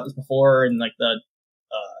talked about this before, and like the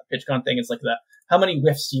PitchCon thing, is like how many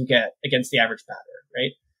whiffs do you get against the average batter,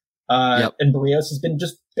 right? Yep. And Barrios has been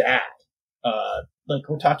just bad. Like,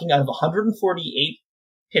 we're talking out of 148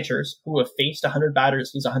 pitchers who have faced 100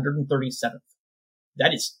 batters, he's 137th.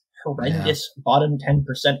 That is horrendous bottom 10%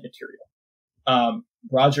 material.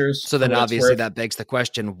 Rogers. So then obviously that begs the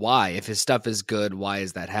question, why? If his stuff is good, why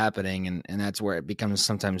is that happening? And that's where it becomes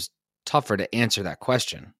sometimes tougher to answer that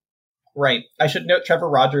question. Right. I should note Trevor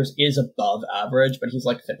Rogers is above average, but he's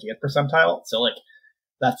like 50th percentile. So like,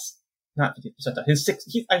 that's not 50th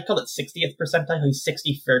percentile. I called it 60th percentile. He's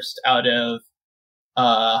 61st out of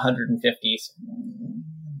 150.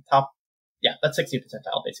 Top. Yeah, that's 60th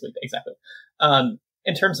percentile, basically. Exactly.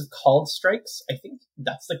 In terms of called strikes, I think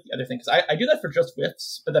that's like the other thing. Because I do that for just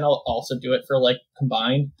whiffs, but then I'll also do it for like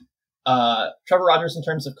combined. Trevor Rogers in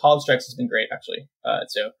terms of called strikes has been great, actually.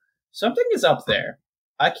 So something is up there.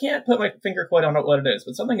 I can't put my finger quite on what it is,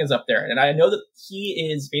 but something is up there. And I know that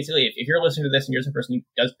he is basically, if you're listening to this and you're the person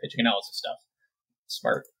who does pitching analysis stuff,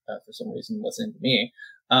 smart for some reason, listening to me,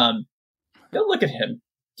 go look at him.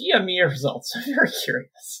 DM me your results. I'm very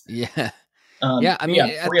curious. Yeah. I mean,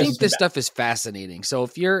 I think this stuff is fascinating. So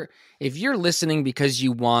if you're listening because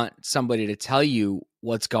you want somebody to tell you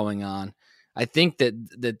what's going on, I think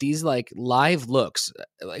that these like live looks,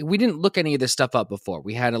 like, we didn't look any of this stuff up before.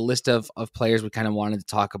 We had a list of players we kind of wanted to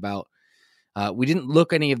talk about. We didn't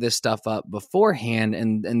look any of this stuff up beforehand.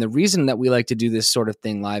 And the reason that we like to do this sort of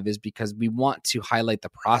thing live is because we want to highlight the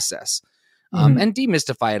process and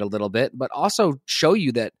demystify it a little bit, but also show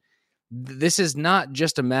you that this is not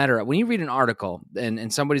just a matter of when you read an article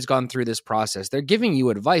and somebody's gone through this process, they're giving you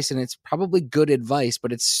advice, and it's probably good advice,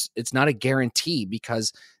 but it's not a guarantee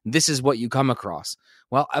because this is what you come across.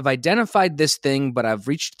 Well, I've identified this thing, but I've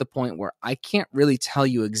reached the point where I can't really tell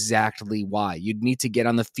you exactly why. You'd need to get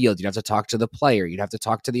on the field. You'd have to talk to the player. You'd have to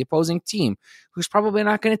talk to the opposing team, who's probably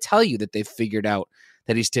not going to tell you that they've figured out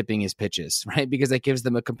that he's tipping his pitches, right? Because that gives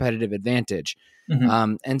them a competitive advantage.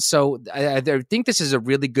 Mm-hmm. And so I think this is a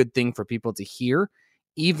really good thing for people to hear,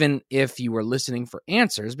 even if you were listening for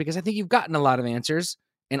answers, because I think you've gotten a lot of answers.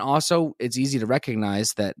 And also it's easy to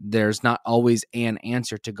recognize that there's not always an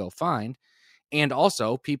answer to go find. And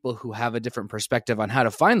also people who have a different perspective on how to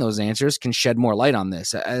find those answers can shed more light on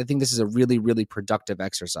this. I think this is a really, really productive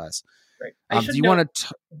exercise. Right. Do you want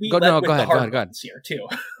to go? No, go ahead. Here too.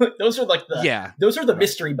 Those are like those are the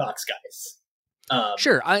mystery box guys.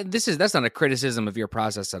 Sure. That's not a criticism of your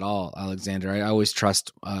process at all, Alexander. I always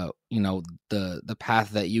trust, the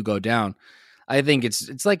path that you go down. I think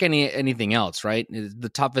it's like anything else, right? The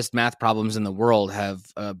toughest math problems in the world have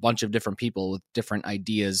a bunch of different people with different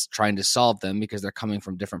ideas trying to solve them because they're coming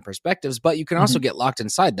from different perspectives. But you can also get locked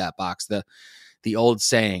inside that box. The old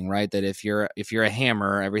saying, right, that if you're a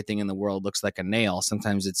hammer, everything in the world looks like a nail.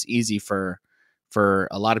 Sometimes it's easy for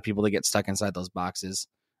a lot of people to get stuck inside those boxes,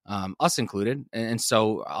 us included. And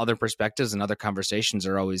so other perspectives and other conversations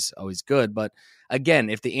are always good. But again,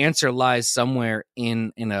 if the answer lies somewhere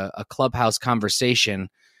in a clubhouse conversation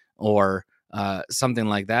or something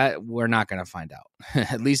like that, we're not going to find out,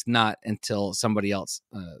 at least not until somebody else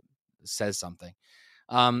says something.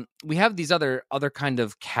 We have these other kind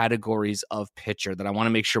of categories of pitcher that I want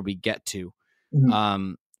to make sure we get to.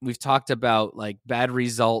 Mm-hmm. We've talked about like bad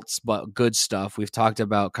results, but good stuff. We've talked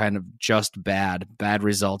about kind of just bad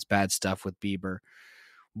results, bad stuff with Bieber.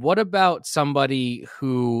 What about somebody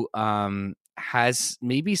who has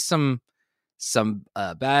maybe some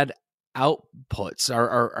bad outputs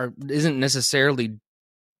or isn't necessarily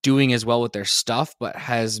doing as well with their stuff, but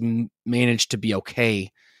has managed to be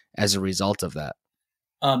okay as a result of that?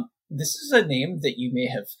 This is a name that you may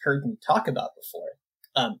have heard me talk about before.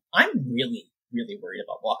 I'm really, really worried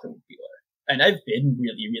about Walker Buehler. And I've been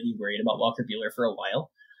really, really worried about Walker Buehler for a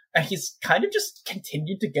while. And he's kind of just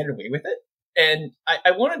continued to get away with it. And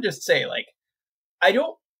I want to just say, like, I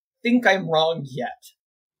don't think I'm wrong yet.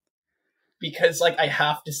 Because, like, I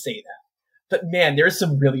have to say that. But, man, there's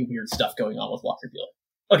some really weird stuff going on with Walker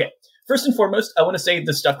Buehler. Okay, first and foremost, I want to say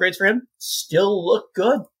the stuff grades for him still look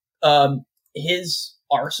good. His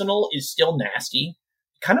arsenal is still nasty.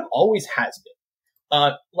 Kind of always has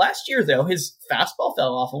been. Last year, though, his fastball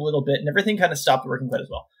fell off a little bit and everything kind of stopped working quite as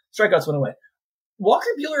well. Strikeouts went away. Walker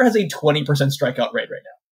Buehler has a 20% strikeout rate right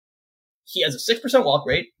now. He has a 6% walk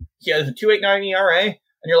rate. He has a 2.89 ERA. And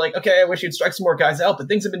you're like, okay, I wish you'd strike some more guys out, but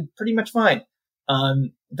things have been pretty much fine.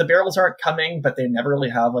 The barrels aren't coming, but they never really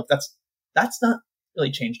have. Like, that's not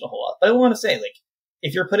really changed a whole lot. But I want to say, like,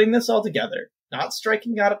 if you're putting this all together, not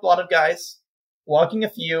striking out a lot of guys, walking a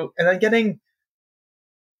few, and then getting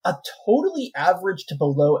a totally average to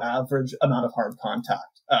below average amount of hard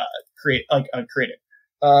contact created.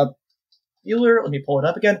 Buehler, let me pull it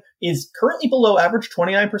up again, is currently below average,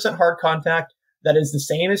 29% hard contact. That is the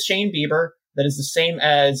same as Shane Bieber. That is the same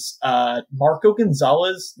as Marco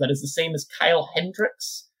Gonzalez. That is the same as Kyle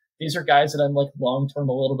Hendricks. These are guys that I'm like long-term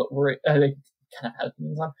a little bit worried, kind of have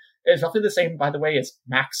opinions on. It's roughly the same, by the way, as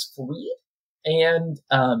Max Fried. And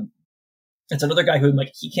it's another guy who,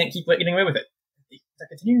 like, he can't keep getting away with it. They're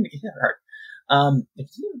continuing to get hit hard. They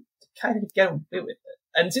continue to kind of get away with it.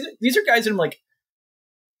 And these are guys that I'm like,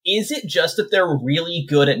 is it just that they're really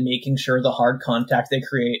good at making sure the hard contact they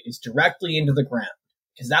create is directly into the ground?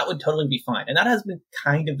 Because that would totally be fine. And that has been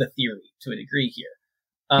kind of the theory to a degree here.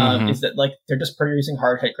 Is that, like, they're just producing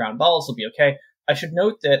hard hit ground balls. They'll be okay. I should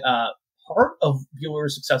note that part of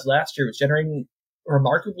Buehler's success last year was generating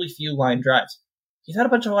remarkably few line drives. He's had a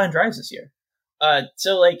bunch of line drives this year.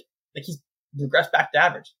 So like he's regressed back to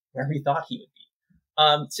average, where he thought he would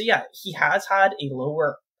be. So yeah, he has had a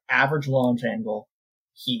lower average launch angle.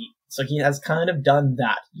 He has kind of done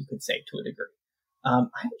that, you could say, to a degree. I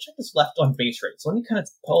haven't checked his left on base rate, so let me kind of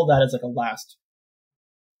pull that as like a last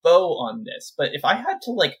bow on this. But if I had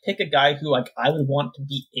to like pick a guy who like I would want to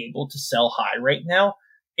be able to sell high right now,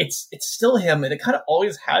 it's still him, and it kind of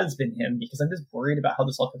always has been him, because I'm just worried about how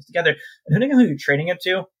this all comes together. And depending on who you're trading it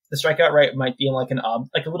to, the strikeout rate might be like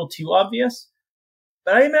a little too obvious.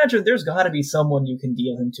 But I imagine there's got to be someone you can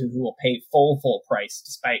deal him to who will pay full price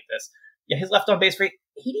despite this. Yeah, his left on base rate,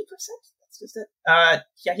 80%. That's just it.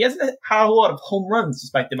 Yeah, he hasn't had a lot of home runs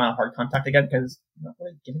despite the amount of hard contact again, because he's not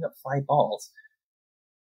really giving up fly balls.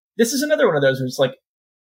 This is another one of those where it's like,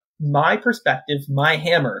 my perspective, my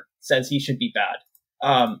hammer says he should be bad.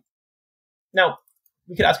 Now,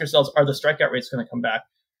 we could ask ourselves, are the strikeout rates going to come back?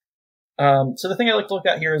 So the thing I like to look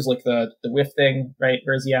at here is like the whiff thing, right?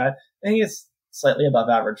 Where is he at? I think he's slightly above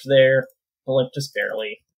average there, but like just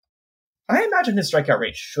barely. I imagine his strikeout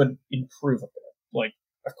rate should improve a bit. Like,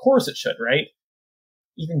 of course it should, right?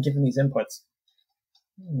 Even given these inputs.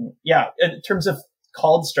 Yeah, in terms of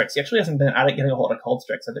called strikes, he actually hasn't been at it getting a hold of called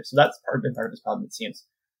strikes either, so that's been part of his problem, it seems.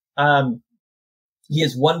 He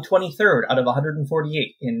is 123rd out of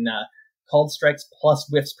 148 in called strikes plus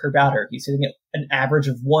whiffs per batter. He's hitting at an average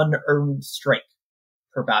of 1 earned strike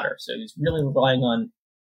per batter, so he's really relying on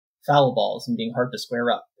foul balls and being hard to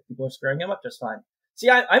square up. People are squaring him up just fine. See,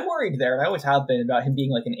 I'm worried there, and I always have been about him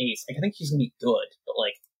being like an ace. I think he's going to be good, but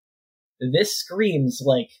like, this screams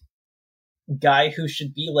like guy who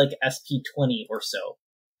should be like SP20 or so.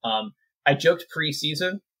 I joked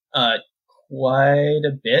preseason quite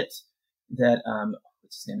a bit that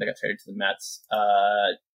what's his name that got traded to the Mets?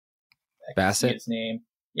 Bassett. His name,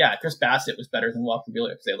 yeah, Chris Bassett was better than Walker Buehler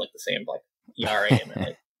because they had like the same like ERA and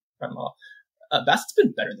like run them all. Bassett's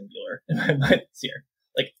been better than Buehler in my mind this year.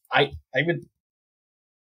 Like I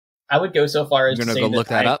would go so far as to say go look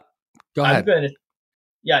that up. Go ahead.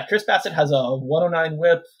 Yeah, Chris Bassett has a 109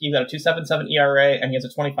 whip. He's got a 2.77 ERA, and he has a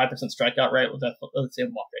 25% strikeout rate with the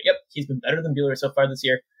same walk rate. Yep, he's been better than Buehler so far this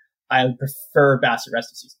year. I would prefer Bassett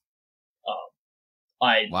rest of the season.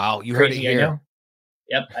 Wow, you heard it here.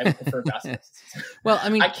 Yep, I would prefer Bassett rest of the season. Well, I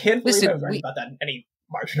mean, I can't believe I was right about that in any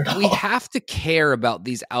margin at all. We have to care about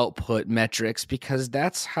these output metrics because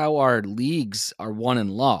that's how our leagues are won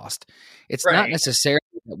and lost. It's not necessarily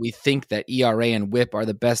that we think that ERA and whip are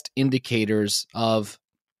the best indicators of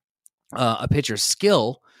a pitcher's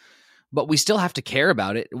skill, but we still have to care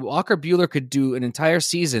about it. Walker Buehler could do an entire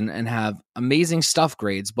season and have amazing stuff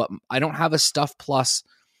grades, but I don't have a stuff plus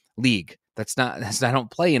league. I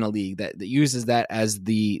don't play in a league that uses that as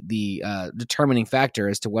the determining factor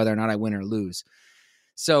as to whether or not I win or lose.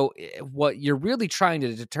 So what you're really trying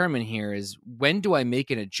to determine here is, when do I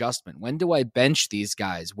make an adjustment? When do I bench these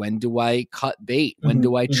guys? When do I cut bait? When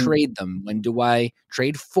do I trade them? When do I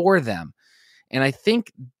trade for them? And I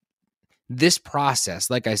think this process,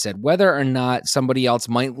 like I said, whether or not somebody else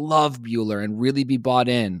might love Buehler and really be bought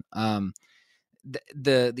in,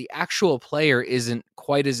 the actual player isn't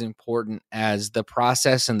quite as important as the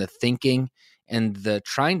process and the thinking and the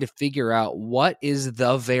trying to figure out what is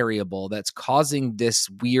the variable that's causing this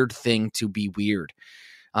weird thing to be weird.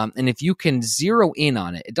 And if you can zero in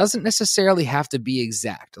on it, it doesn't necessarily have to be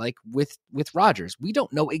exact. Like with Rodgers, we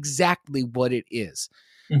don't know exactly what it is.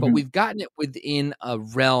 But we've gotten it within a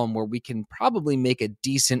realm where we can probably make a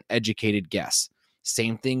decent educated guess.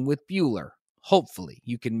 Same thing with Buehler. Hopefully,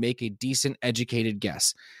 you can make a decent educated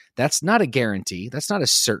guess. That's not a guarantee. That's not a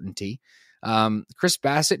certainty. Chris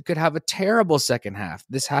Bassett could have a terrible second half.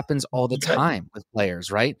 This happens all the time with players,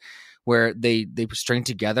 right? Where they string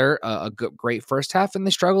together a great first half and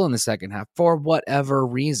they struggle in the second half for whatever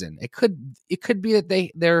reason. It could be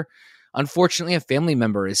that they're unfortunately, a family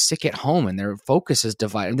member is sick at home and their focus is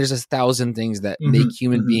divided. And there's 1,000 things that make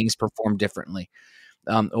human beings perform differently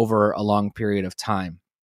over a long period of time.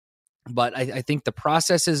 But I think the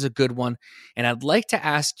process is a good one. And I'd like to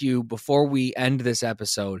ask you, before we end this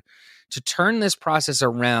episode, to turn this process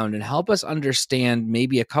around and help us understand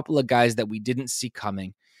maybe a couple of guys that we didn't see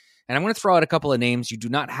coming. And I'm going to throw out a couple of names. You do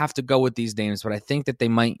not have to go with these names, but I think that they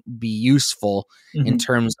might be useful in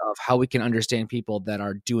terms of how we can understand people that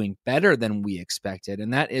are doing better than we expected.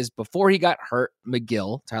 And that is, before he got hurt,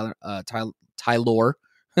 Tyler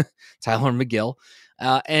McGill,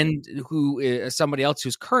 and who is somebody else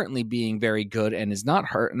who's currently being very good and is not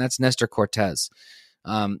hurt, and that's Nestor Cortez.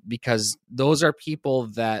 Because those are people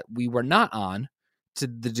that we were not on to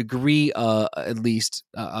the degree, at least,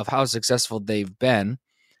 of how successful they've been.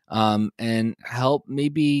 And help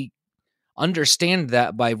maybe understand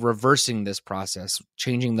that by reversing this process,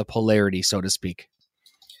 changing the polarity, so to speak.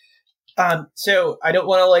 So I don't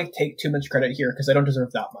want to take too much credit here because I don't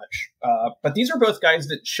deserve that much. But these are both guys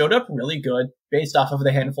that showed up really good based off of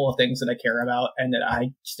the handful of things that I care about, and that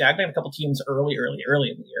I stagnated a couple teams early in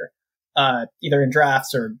the year, either in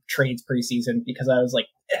drafts or trades preseason, because I was like,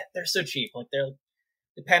 they're so cheap. Like, they're,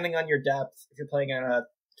 depending on your depth, if you're playing in a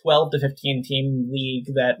 12 to 15 team league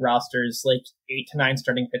that rosters 8 to 9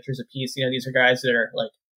 starting pitchers apiece. These are guys that are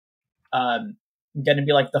going to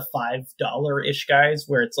be the $5-ish guys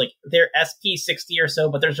where it's they're SP 60 or so,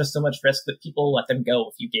 but there's just so much risk that people let them go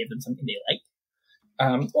if you gave them something they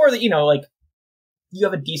like. Or that, you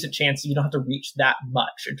have a decent chance you don't have to reach that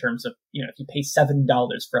much in terms of, if you pay $7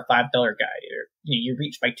 for a $5 guy, or, you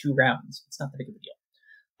reach by 2 rounds, it's not that big of a deal.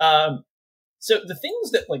 So the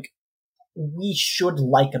things that like we should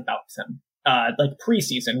like about them, like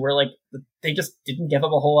preseason, where like they just didn't give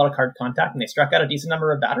up a whole lot of card contact and they struck out a decent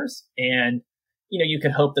number of batters, and you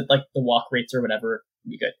could hope that like the walk rates or whatever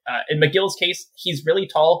would be good. In McGill's case, he's really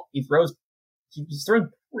tall. He was throwing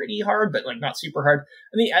pretty hard, but like not super hard.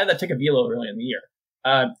 And he added that Tagovailoa early in the year.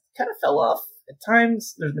 Kind of fell off at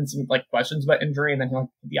times. There's been some like questions about injury, and then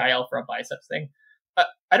the IL for a biceps thing.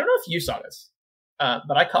 I don't know if you saw this,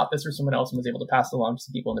 but I caught this or someone else and was able to pass it along to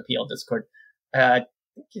some people in the PL Discord. I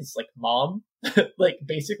think his like mom like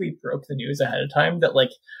basically broke the news ahead of time that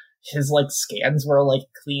like his like scans were like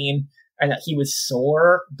clean and that he was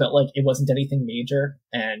sore, but like it wasn't anything major.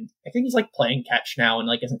 And I think he's like playing catch now and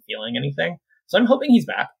like isn't feeling anything. So I'm hoping he's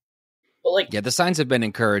back. But like, yeah, the signs have been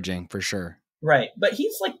encouraging for sure. Right. But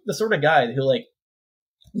he's like the sort of guy who like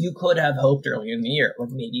you could have hoped earlier in the year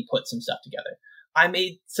would maybe put some stuff together. I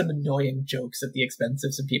made some annoying jokes at the expense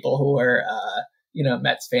of some people who are,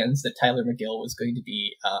 Mets fans that Tyler McGill was going to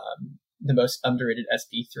be the most underrated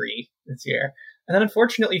SP3 this year. And then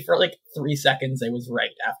unfortunately for like 3 seconds, I was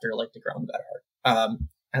right after like DeGrom got hurt.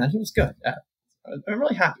 And then he was good. I'm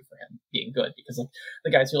really happy for him being good because like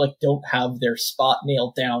the guys who like don't have their spot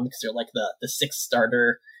nailed down because they're like the sixth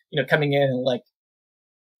starter, coming in and like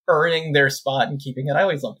earning their spot and keeping it. I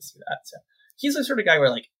always love to see that. So he's the sort of guy where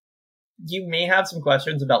like you may have some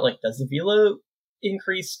questions about like, does the velo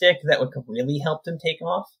increase stick that would really help him take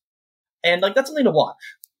off? And like, that's something to watch.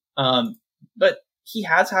 But he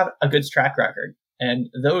has had a good track record. And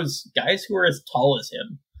those guys who are as tall as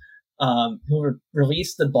him, who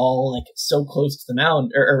release the ball like so close to the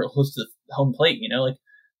mound or close to the home plate, like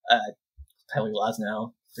Tyler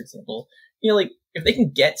Glasnow, for example, like if they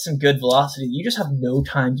can get some good velocity, you just have no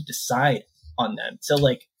time to decide on them. So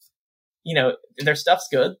like, their stuff's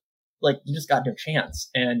good. Like you just got no chance.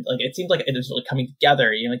 And like, it seems like it is really coming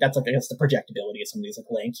together. Like that's like, I guess the projectability of some of these like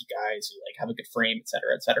lanky guys who like have a good frame, et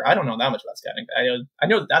cetera, et cetera. I don't know that much about scouting, but I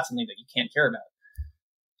know that's something that you can't care about.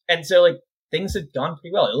 And so like things had gone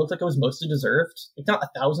pretty well. It looked like it was mostly deserved. Like not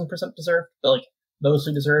 1,000% deserved, but like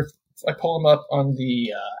mostly deserved. So I pull him up on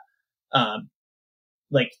the,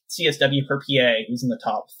 like CSW per PA. He's in the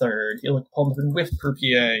top third. You look, pull him up in whiff per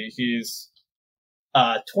PA. He's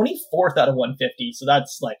 24th out of 150. So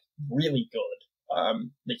that's like really good.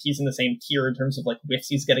 Like he's in the same tier in terms of like whiffs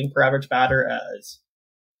he's getting per average batter as,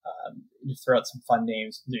 just throw out some fun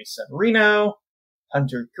names. Luis Severino,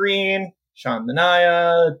 Hunter Green, Sean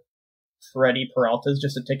Manaea, Freddie Peralta is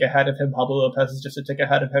just a tick ahead of him. Pablo Lopez is just a tick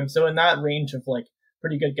ahead of him. So in that range of like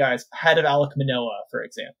pretty good guys, ahead of Alek Manoah, for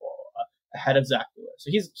example, ahead of Zach Wheeler. So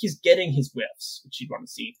he's getting his whiffs, which you'd want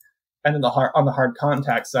to see. And then on the hard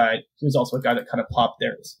contact side, he was also a guy that kind of popped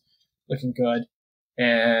there, is looking good.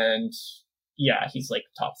 And yeah, he's like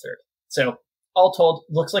top third. So all told,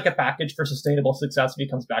 looks like a package for sustainable success if he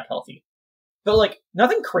comes back healthy. But like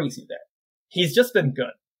nothing crazy there. He's just been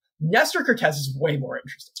good. Nestor Cortez is way more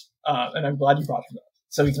interesting. And I'm glad you brought him up.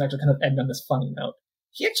 So we can actually kind of end on this funny note.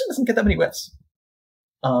 He actually doesn't get that many whiffs.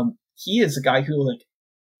 He is a guy who like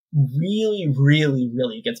really, really,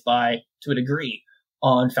 really gets by to a degree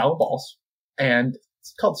on foul balls. And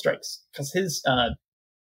it's called strikes because his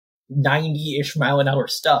 90-ish mile an hour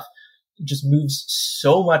stuff just moves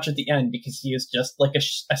so much at the end because he is just like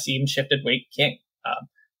a seam shifted weight king.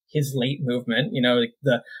 His late movement, like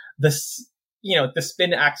the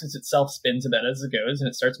spin axis itself spins a bit as it goes and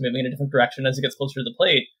it starts moving in a different direction as it gets closer to the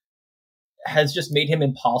plate, has just made him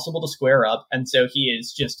impossible to square up. And so he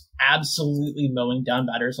is just absolutely mowing down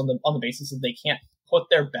batters on the basis that they can't put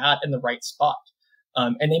their bat in the right spot.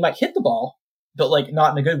 And they might hit the ball, but like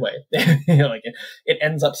not in a good way. Like it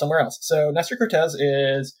ends up somewhere else. So Nestor Cortez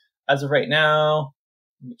is, as of right now,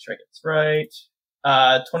 let me make sure I get this right,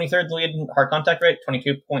 23rd lead in hard contact rate,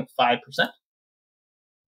 22.5%.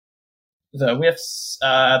 The whiffs,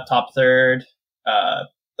 top third,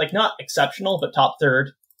 like not exceptional, but top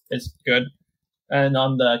third is good. And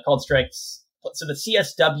on the called strikes, so the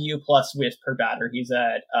CSW plus whiff per batter, he's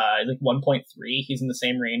at like 1.3. He's in the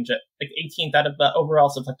same range at like 18th out of overall,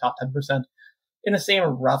 so it's like top 10%. In the same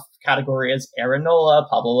rough category as Aaron Nola,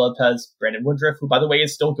 Pablo Lopez, Brandon Woodruff, who by the way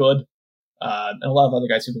is still good, and a lot of other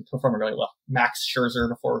guys who've been performing really well. Max Scherzer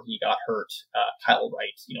before he got hurt, Kyle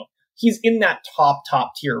Wright, he's in that top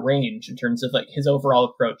tier range in terms of like his overall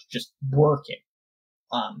approach just working.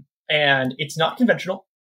 And it's not conventional,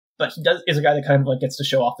 but he is a guy that kind of like gets to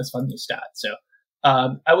show off this fun new stat. So,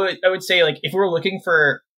 I would say like if we were looking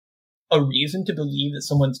for a reason to believe that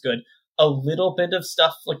someone's good, a little bit of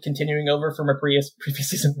stuff like continuing over from a previous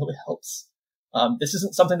season really helps. This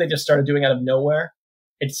isn't something they just started doing out of nowhere.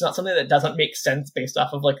 It's not something that doesn't make sense based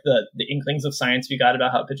off of like the inklings of science we got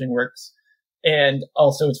about how pitching works. And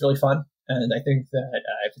also it's really fun. And I think that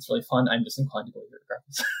if it's really fun, I'm just inclined to believe it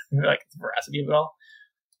regardless. Like the veracity of it all.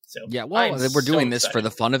 So yeah, well, we're doing this for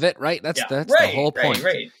the fun of it, right? That's the whole point.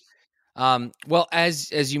 Right. Well,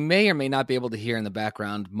 as you may or may not be able to hear in the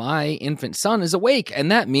background, my infant son is awake,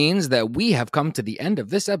 and that means that we have come to the end of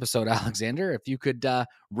this episode. Alexander, if you could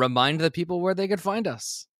remind the people where they could find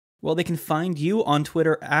us. Well, they can find you on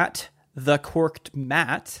Twitter at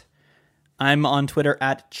 @thecorkedmatt. I'm on Twitter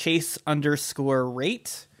at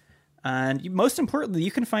 @chase_rate. And most importantly, you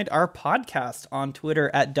can find our podcast on Twitter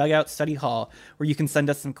at Dugout Study Hall, where you can send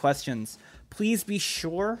us some questions. Please be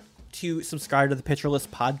sure to subscribe to the Pitcher List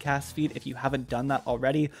podcast feed if you haven't done that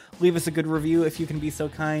already. Leave us a good review if you can be so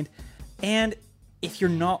kind. And if you're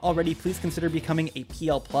not already, please consider becoming a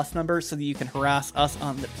PL Plus member so that you can harass us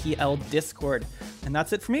on the PL Discord. And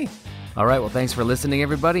that's it for me. All right, well, thanks for listening,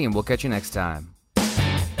 everybody, and we'll catch you next time.